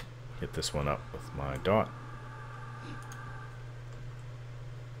 Hit this one up with my dot.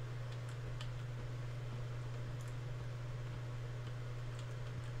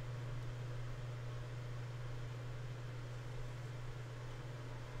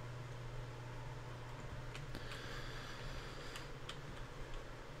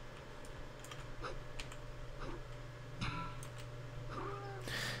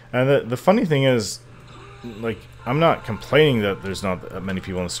 And the funny thing is, like, I'm not complaining that there's not that many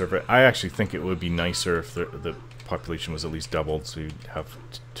people on the server. I actually think it would be nicer if the population was at least doubled, so you'd have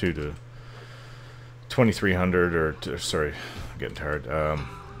 2 to 2,300, or sorry, I'm getting tired.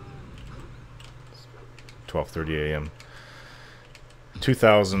 12:30 a.m.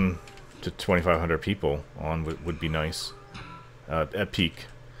 2,000 to 2,500 people on would be nice at peak.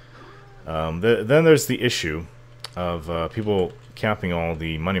 Then there's the issue of people camping all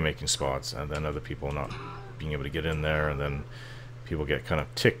the money-making spots, and then other people not being able to get in there, and then people get kind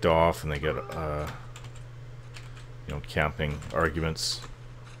of ticked off, and they get, you know, camping arguments.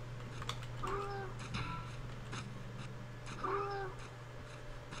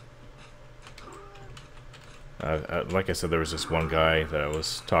 Like I said, there was this one guy that I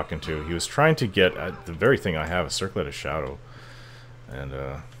was talking to. He was trying to get at the very thing I have, a circulated shadow, and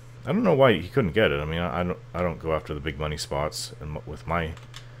I don't know why he couldn't get it. I mean, I don't go after the big money spots with my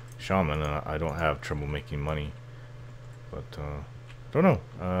shaman, and I don't have trouble making money. But I don't know.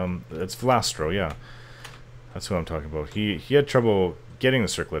 It's Velastro, yeah, that's who I'm talking about. He had trouble getting the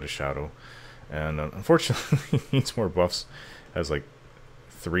circulated shadow, and unfortunately, he needs more buffs. Has like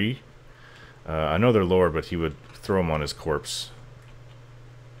 3. I know they're lower, but he would throw them on his corpse.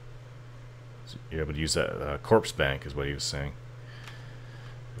 So you're able to use that corpse bank, is what he was saying.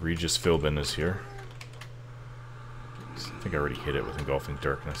 Regis Philbin is here. I think I already hit it with Engulfing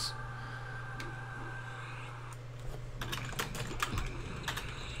Darkness.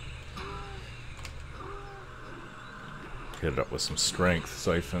 Hit it up with some Strength,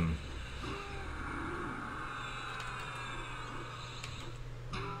 Siphon.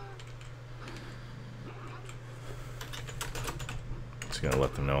 Gonna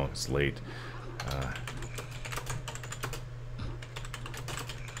let them know it's late.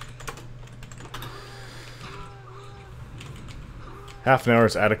 Half an hour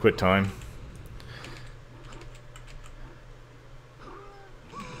is adequate time.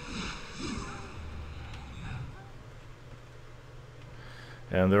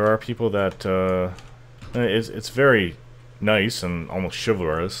 And there are people that it's very nice and almost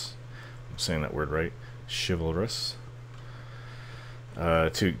chivalrous. I'm saying that word right. Chivalrous.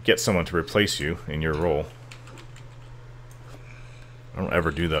 To get someone to replace you in your role. I don't ever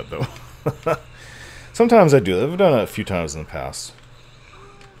do that, though. Sometimes I do that. I've done it a few times in the past.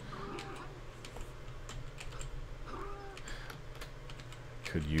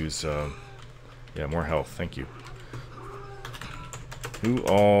 Could use, yeah, more health. Thank you. Who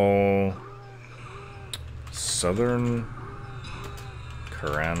all... Southern...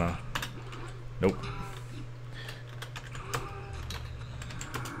 Karana. Nope.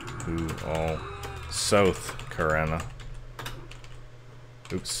 Who all South Karana.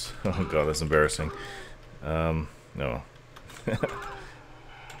 Oops. Oh god, that's embarrassing. No.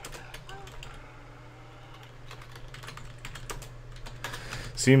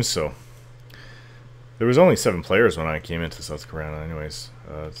 Seems so. There was only 7 players when I came into South Karana anyways.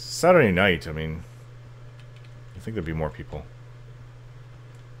 Saturday night, I mean, I think there'd be more people.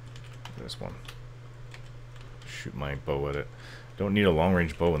 There's one. Shoot my bow at it. Don't need a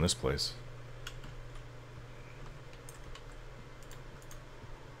long-range bow in this place.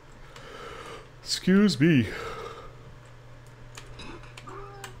 Excuse me.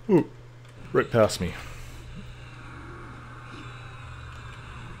 Ooh, right past me.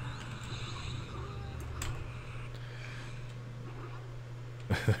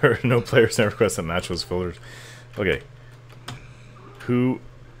 There are no players in EverQuest that match those fillers. Okay. Who...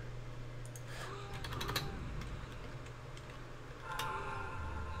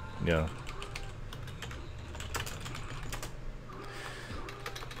 Yeah.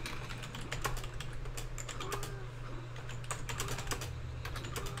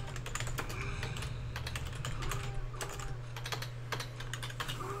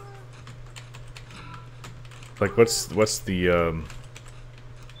 Like, what's the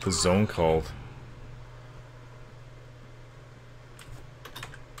zone called?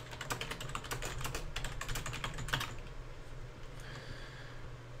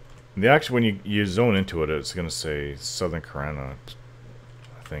 The actual, when you zone into it, it's gonna say Southern Karana,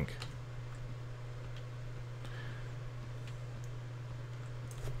 I think.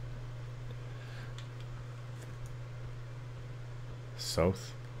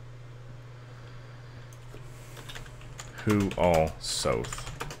 South. Who all South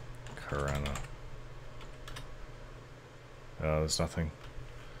Karana? There's nothing.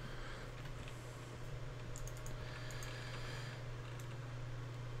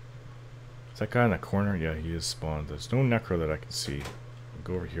 Is that guy in the corner? Yeah, he is spawned. There's no necro that I can see. I'll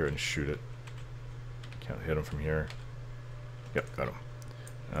go over here and shoot it. Can't hit him from here. Yep, got him.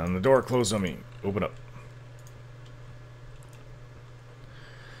 And the door closed on me. Open up.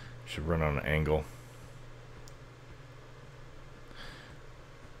 Should run on an angle.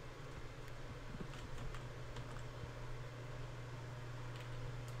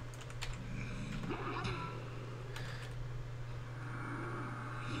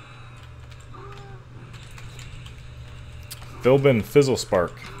 Philbin Fizzle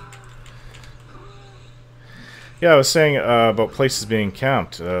Spark. Yeah, I was saying about places being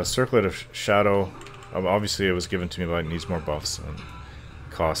camped. Circlet of Shadow, obviously it was given to me, but it needs more buffs. And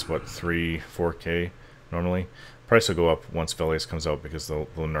costs, what, 4K normally? Price will go up once Velius comes out because they'll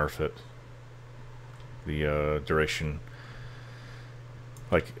nerf it. The duration.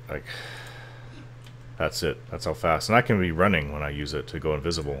 Like, that's it. That's how fast. And I can be running when I use it to go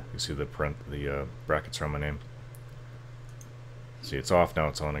invisible. You see the brackets around my name. See, it's off, now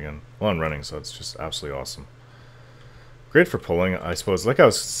it's on again. Well, I'm running, so it's just absolutely awesome. Great for pulling, I suppose. Like I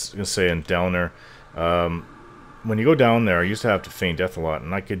was going to say in Downer, when you go down there, I used to have to feign death a lot,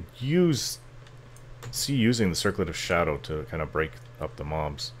 and I could see using the Circlet of Shadow to kind of break up the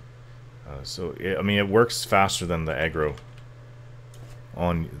mobs. I mean, it works faster than the aggro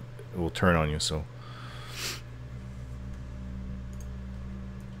it will turn on you, so.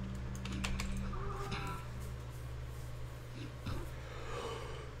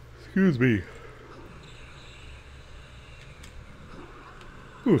 Excuse me.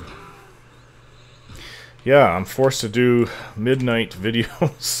 Whew. Yeah, I'm forced to do midnight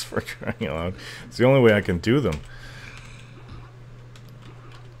videos for crying out loud. It's the only way I can do them.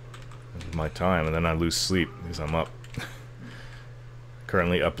 My time, and then I lose sleep because I'm up.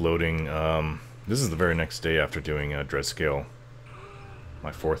 Currently uploading. This is the very next day after doing Dreadscale,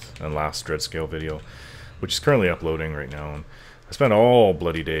 my fourth and last Dreadscale video, which is currently uploading right now. And I spent all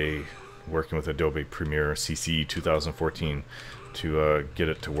bloody day working with Adobe Premiere CC 2014 to get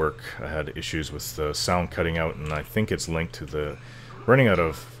it to work. I had issues with the sound cutting out, and I think it's linked to the running out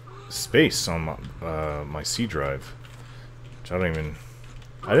of space on my C drive, which I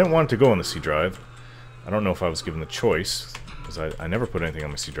didn't want it to go on the C drive. I don't know if I was given the choice, because I never put anything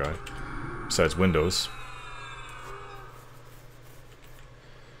on my C drive besides Windows.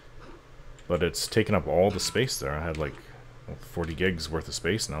 But it's taken up all the space there. I had like 40 gigs worth of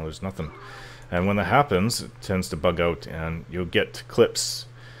space. Now there's nothing. And when that happens, it tends to bug out, and you'll get clips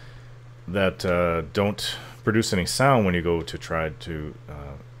that don't produce any sound when you go to try to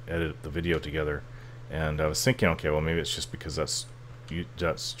edit the video together. And I was thinking, okay, well, maybe it's just because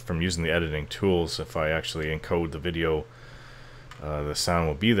that's from using the editing tools. If I actually encode the video, the sound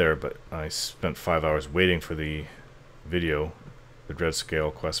will be there. But I spent 5 hours waiting for the video, the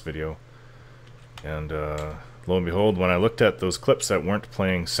Dreadscale Quest video, and lo and behold, when I looked at those clips that weren't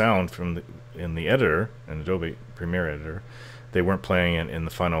playing sound in the editor, in Adobe Premiere Editor, they weren't playing it in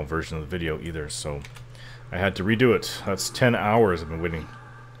the final version of the video either. So I had to redo it. That's 10 hours I've been waiting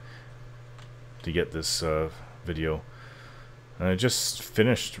to get this video. And I just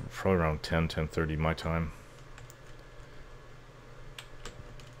finished probably around 10:30 my time.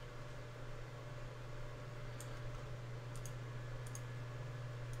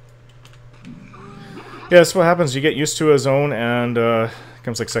 Yeah, that's what happens. You get used to a zone, and it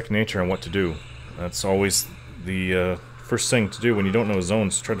becomes like second nature on what to do. That's always the first thing to do when you don't know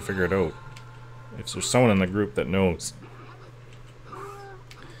zones. Try to figure it out. If there's someone in the group that knows,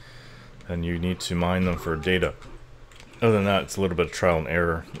 then you need to mine them for data. Other than that, it's a little bit of trial and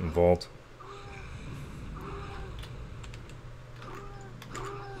error involved.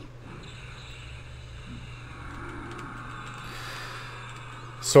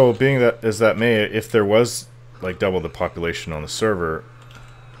 So, being that as that may, if there was like double the population on the server,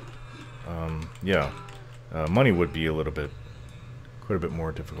 yeah, money would be quite a bit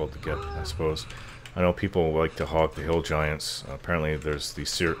more difficult to get, I suppose. I know people like to hog the hill giants. Apparently, there's the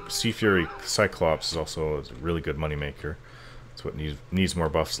Sea Fury Cyclops is also a really good moneymaker. That's what needs more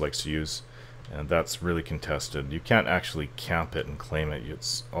buffs likes to use, and that's really contested. You can't actually camp it and claim it.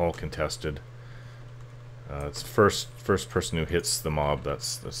 It's all contested. It's first person who hits the mob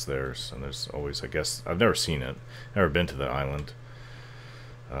that's theirs, and there's always, I guess, I've never seen it, never been to the island.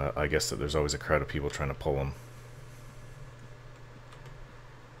 I guess that there's always a crowd of people trying to pull them.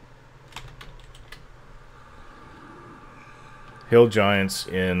 Hill giants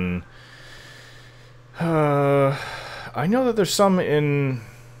in I know that there's some in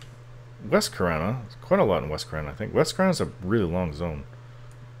West Carana. There's quite a lot in West Carana, I think. West Carana's a really long zone.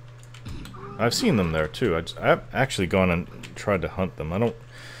 I've seen them there too. I've actually gone and tried to hunt them.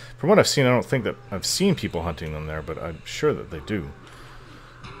 From what I've seen, I don't think that I've seen people hunting them there, but I'm sure that they do.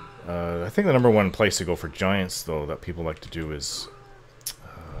 I think the #1 place to go for giants, though, that people like to do is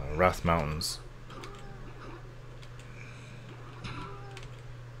Wrath Mountains.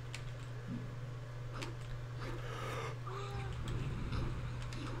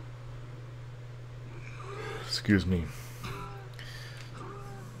 Excuse me.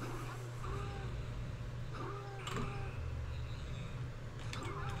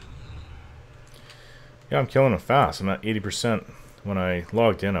 Yeah, I'm killing them fast. I'm at 80%. When I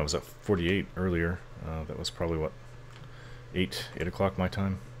logged in, I was at 48 earlier. That was probably, what, 8 o'clock my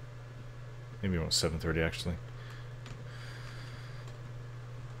time? Maybe it was 7:30 actually.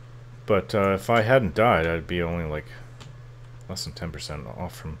 But if I hadn't died, I'd be only like less than 10%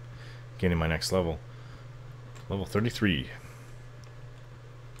 off from getting my next level. Level 33.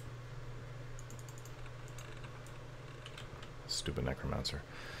 Stupid necromancer.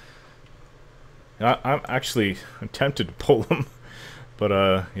 I'm actually tempted to pull him, but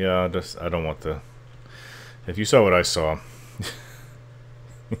yeah, I don't want the. If you saw what I saw,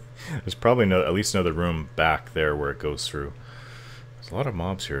 there's probably at least another room back there where it goes through. There's a lot of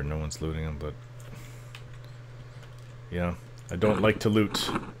mobs here. No one's looting them, but yeah, I don't like to loot.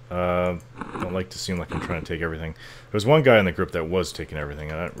 Don't like to seem like I'm trying to take everything. There was one guy in the group that was taking everything,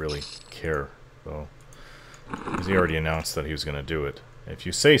 and I don't really care though, because he already announced that he was going to do it. If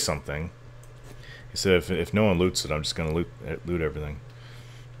you say something. He said, if no one loots it, I'm just going to loot everything.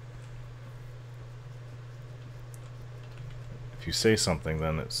 If you say something,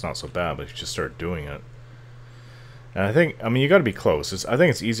 then it's not so bad, but if you just start doing it. And I mean, you got to be close. I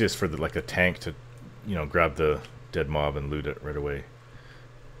think it's easiest for like a tank to, you know, grab the dead mob and loot it right away.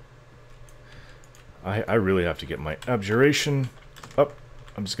 I really have to get my abjuration up.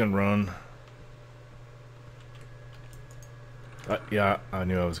 I'm just going to run. Yeah, I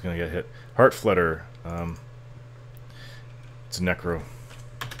knew I was going to get hit. Heart Flutter. It's a necro.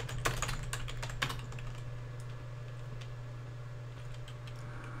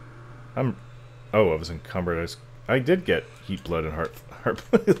 Oh, I was encumbered. I did get heat blood and heart.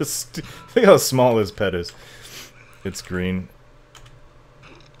 Think how small this pet is. It's green.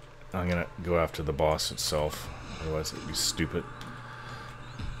 I'm going to go after the boss itself. Otherwise, it'd be stupid.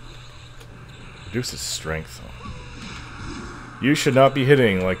 Reduces strength. You should not be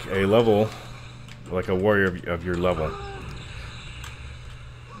hitting like a level, like a warrior of your level.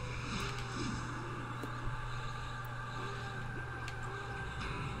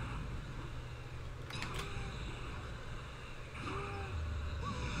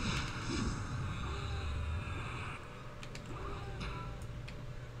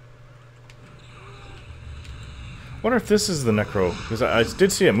 I wonder if this is the necro, because I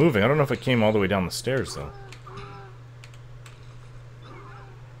did see it moving. I don't know if it came all the way down the stairs though.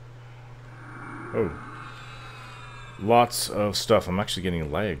 Oh. Lots of stuff. I'm actually getting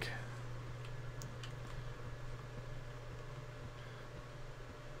lag.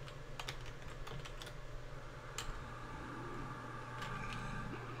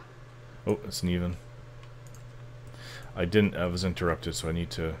 Oh, it's uneven. I was interrupted, so I need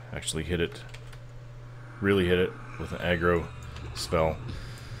to actually hit it. Really hit it with an aggro spell.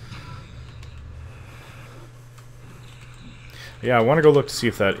 Yeah, I want to go look to see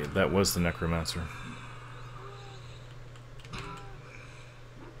if that was the necromancer.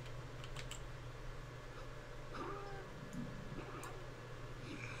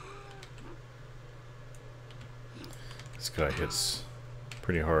 This guy hits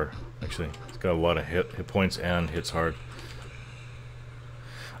pretty hard, actually. He's got a lot of hit points and hits hard.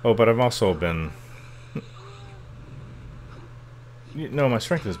 Oh, but I've also been... No, my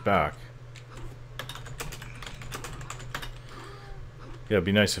strength is back. Yeah, it'd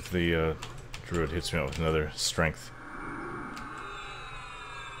be nice if the druid hits me out with another strength.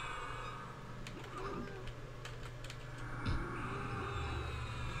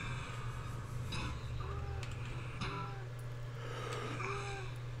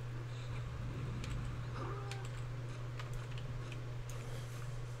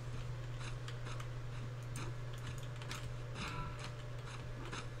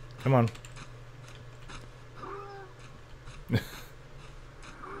 Come on.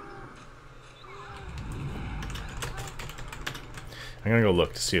 I'm gonna go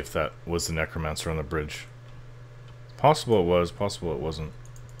look to see if that was the necromancer on the bridge. Possible it was, possible it wasn't.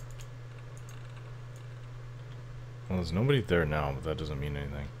 Well, there's nobody there now, but that doesn't mean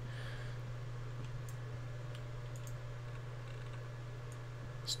anything.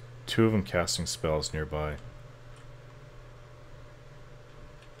 There's two of them casting spells nearby.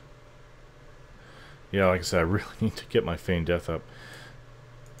 Yeah, like I said, I really need to get my Feigned Death up.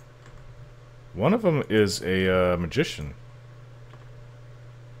 One of them is a magician.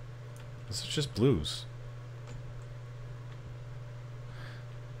 This is just blues.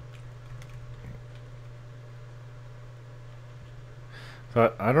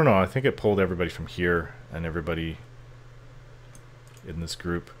 But I don't know, I think it pulled everybody from here and everybody in this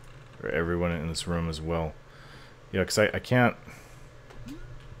group, or everyone in this room as well. Yeah, because I can't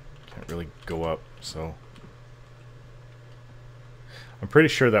really go up, so I'm pretty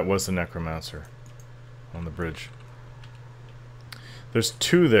sure that was the necromancer on the bridge. There's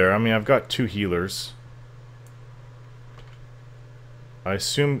two there. I mean, I've got two healers. I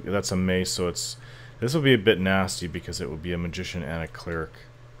assume that's a mace, so it's... This will be a bit nasty because it will be a magician and a cleric.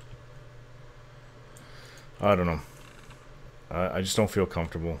 I don't know. I just don't feel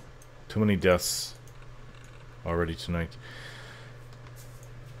comfortable. Too many deaths already tonight.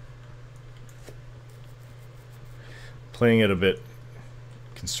 Playing it a bit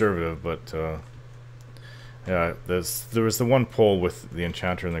conservative, but yeah, there was the one poll with the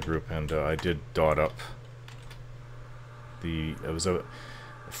enchanter in the group, and I did dot up it was a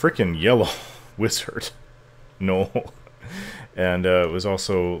freaking yellow wizard. No. And it was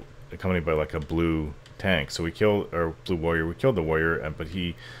also accompanied by like a blue tank. So we killed, or blue warrior, we killed the warrior, but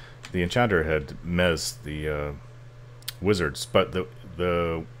the enchanter had mezzed the wizards, but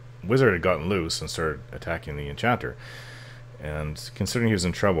the wizard had gotten loose and started attacking the enchanter. And considering he was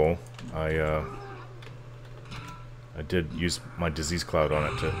in trouble, I did use my disease cloud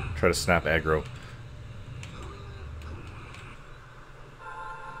on it to try to snap aggro.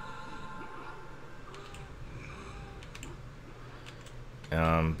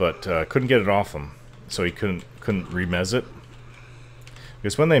 But couldn't get it off him, so he couldn't remez it.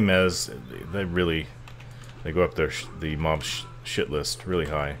 Because when they mez, they go up the mob shit list really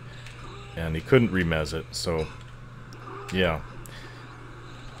high, and he couldn't remez it. So yeah,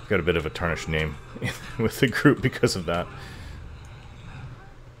 got a bit of a tarnished name with the group because of that.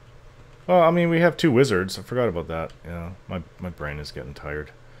 Well, I mean, we have two wizards. I forgot about that. Yeah, my brain is getting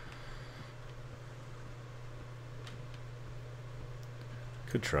tired.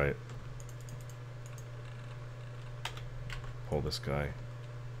 Could try it. Pull this guy.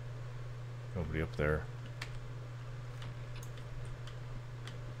 Nobody up there.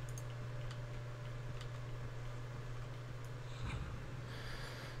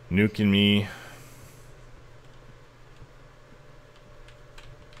 Nuking me.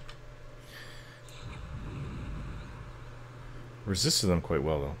 Resisted them quite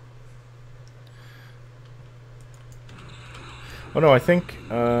well, though. Oh no, I think,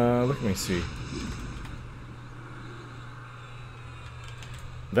 let me see.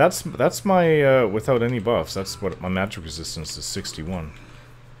 That's my, without any buffs, that's what my magic resistance is, 61.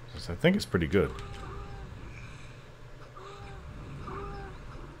 So I think it's pretty good.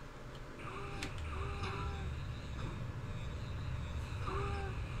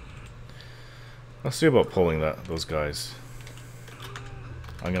 I'll see about pulling those guys.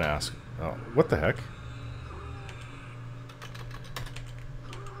 I'm gonna ask, oh, what the heck?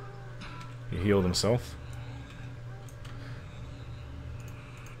 He healed himself.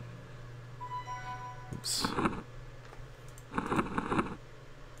 Oops.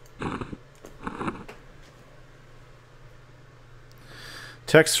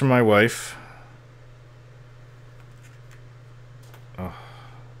 Text from my wife. Oh,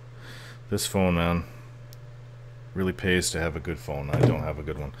 this phone, man, really pays to have a good phone. I don't have a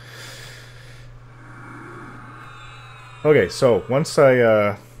good one. Okay, so once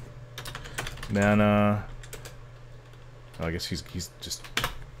I mana. Oh, I guess he's just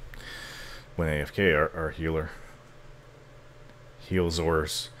when AFK our healer. Heals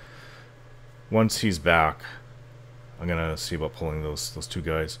Ors. Once he's back, I'm gonna see about pulling those two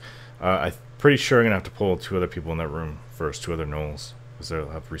guys. I'm pretty sure I'm gonna have to pull two other people in that room first, two other gnolls, because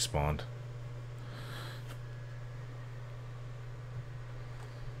they'll have respawned.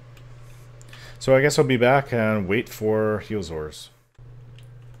 So I guess I'll be back and wait for Healzors.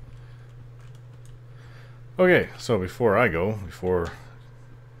 Okay, so before I go, before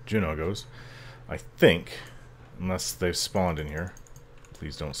Juno goes, I think, unless they've spawned in here,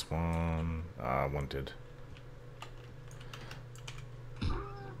 please don't spawn. One did.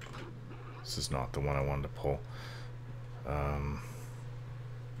 This is not the one I wanted to pull.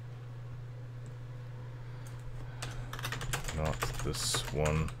 Not this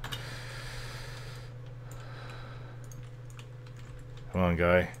one. Come on,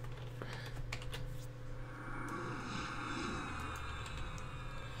 guy.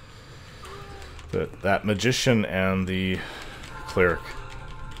 That magician and the cleric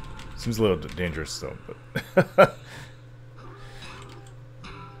seems a little dangerous, though. But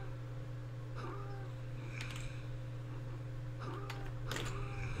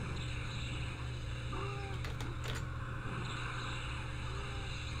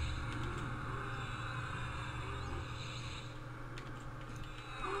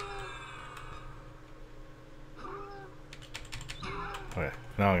okay,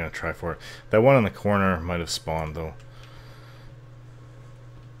 now I'm gonna try for it. That one in the corner might have spawned, though.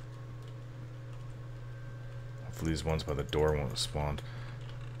 Hopefully these ones by the door won't have spawned.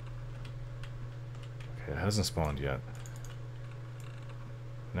 Okay, it hasn't spawned yet.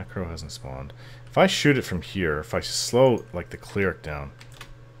 Necro hasn't spawned. If I shoot it from here, if I slow like the cleric down,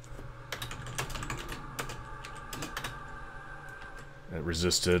 it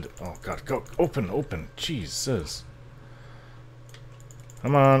resisted. Oh god, go open, open. Jesus.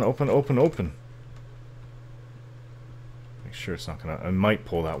 Come on, open, open, open. Make sure it's not gonna. I might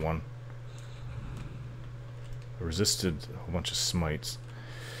pull that one. I resisted a whole bunch of smites.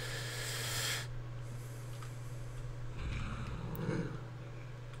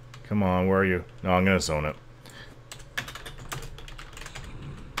 Come on, where are you? No, I'm gonna zone it.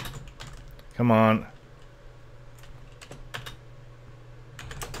 Come on.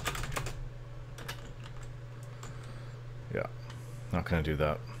 Yeah, not gonna do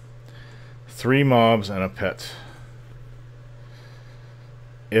that. 3 mobs and a pet.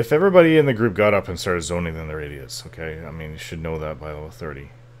 If everybody in the group got up and started zoning, then they're idiots, okay? I mean, you should know that by level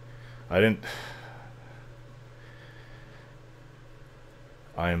 30. I didn't...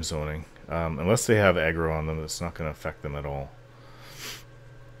 I am zoning. Unless they have aggro on them, it's not going to affect them at all.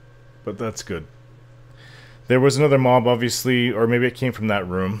 But that's good. There was another mob, obviously, or maybe it came from that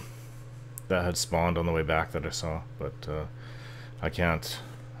room that had spawned on the way back that I saw. But I can't.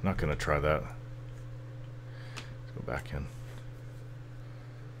 I'm not going to try that. Let's go back in.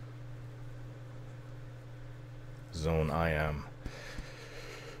 Zone I am.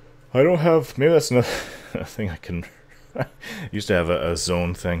 I don't have... Maybe that's another thing I can... I used to have a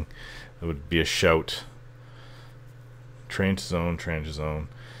zone thing. It would be a shout. Train to zone, train to zone.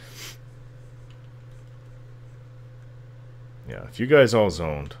 Yeah, if you guys all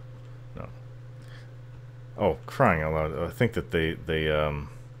zoned. No. Oh, crying out loud. I think that they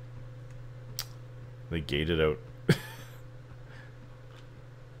gated out.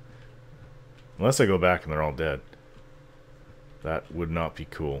 Unless I go back and they're all dead. That would not be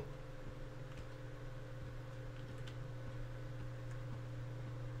cool.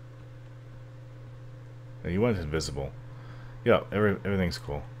 You went invisible. Yeah, everything's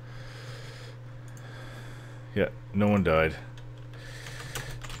cool. Yeah, no one died.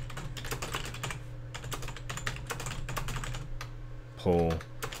 Pull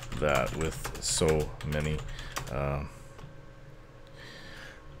that with so many.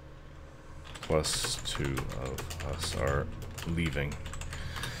 Plus 2 of us are leaving.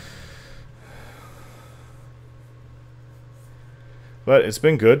 But it's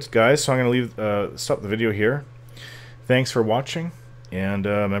been good, guys, so I'm going to stop the video here. Thanks for watching, and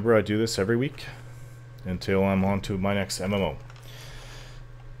remember, I do this every week until I'm on to my next MMO.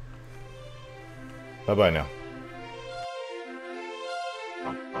 Bye-bye now.